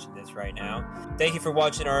there watching this right now, thank you for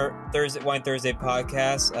watching our Wine Thursday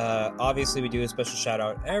podcast. Obviously, we do a special shout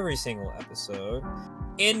out every single episode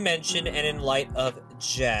in mention and in light of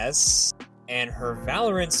Jess and her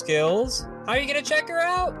Valorant skills. How are you gonna check her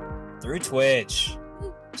out? Through Twitch.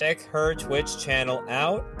 Check her Twitch channel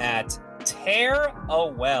out at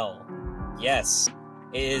Tearawell. Yes,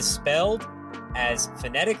 it is spelled as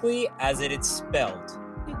phonetically as it is spelled.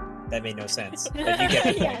 That made no sense. But you get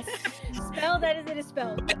the point. Yes. Spelled as it is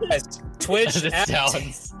spelled. Yes, Twitch It at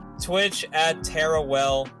sounds.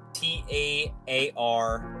 Tearawell.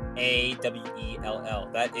 Tearawell.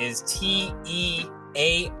 That is Tearawell.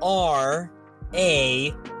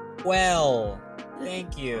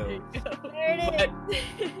 Thank you. There it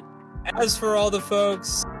is. As for all the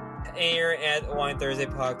folks here at Wine Thursday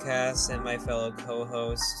Podcast and my fellow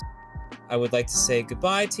co-hosts, I would like to say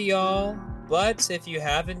goodbye to y'all. But if you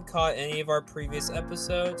haven't caught any of our previous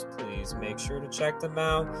episodes, please make sure to check them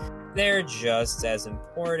out. They're just as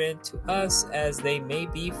important to us as they may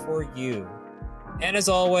be for you. And as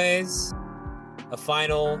always, a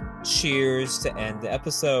final cheers to end the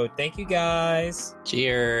episode. Thank you guys.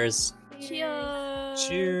 Cheers. Cheers.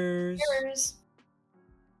 Cheers. Cheers.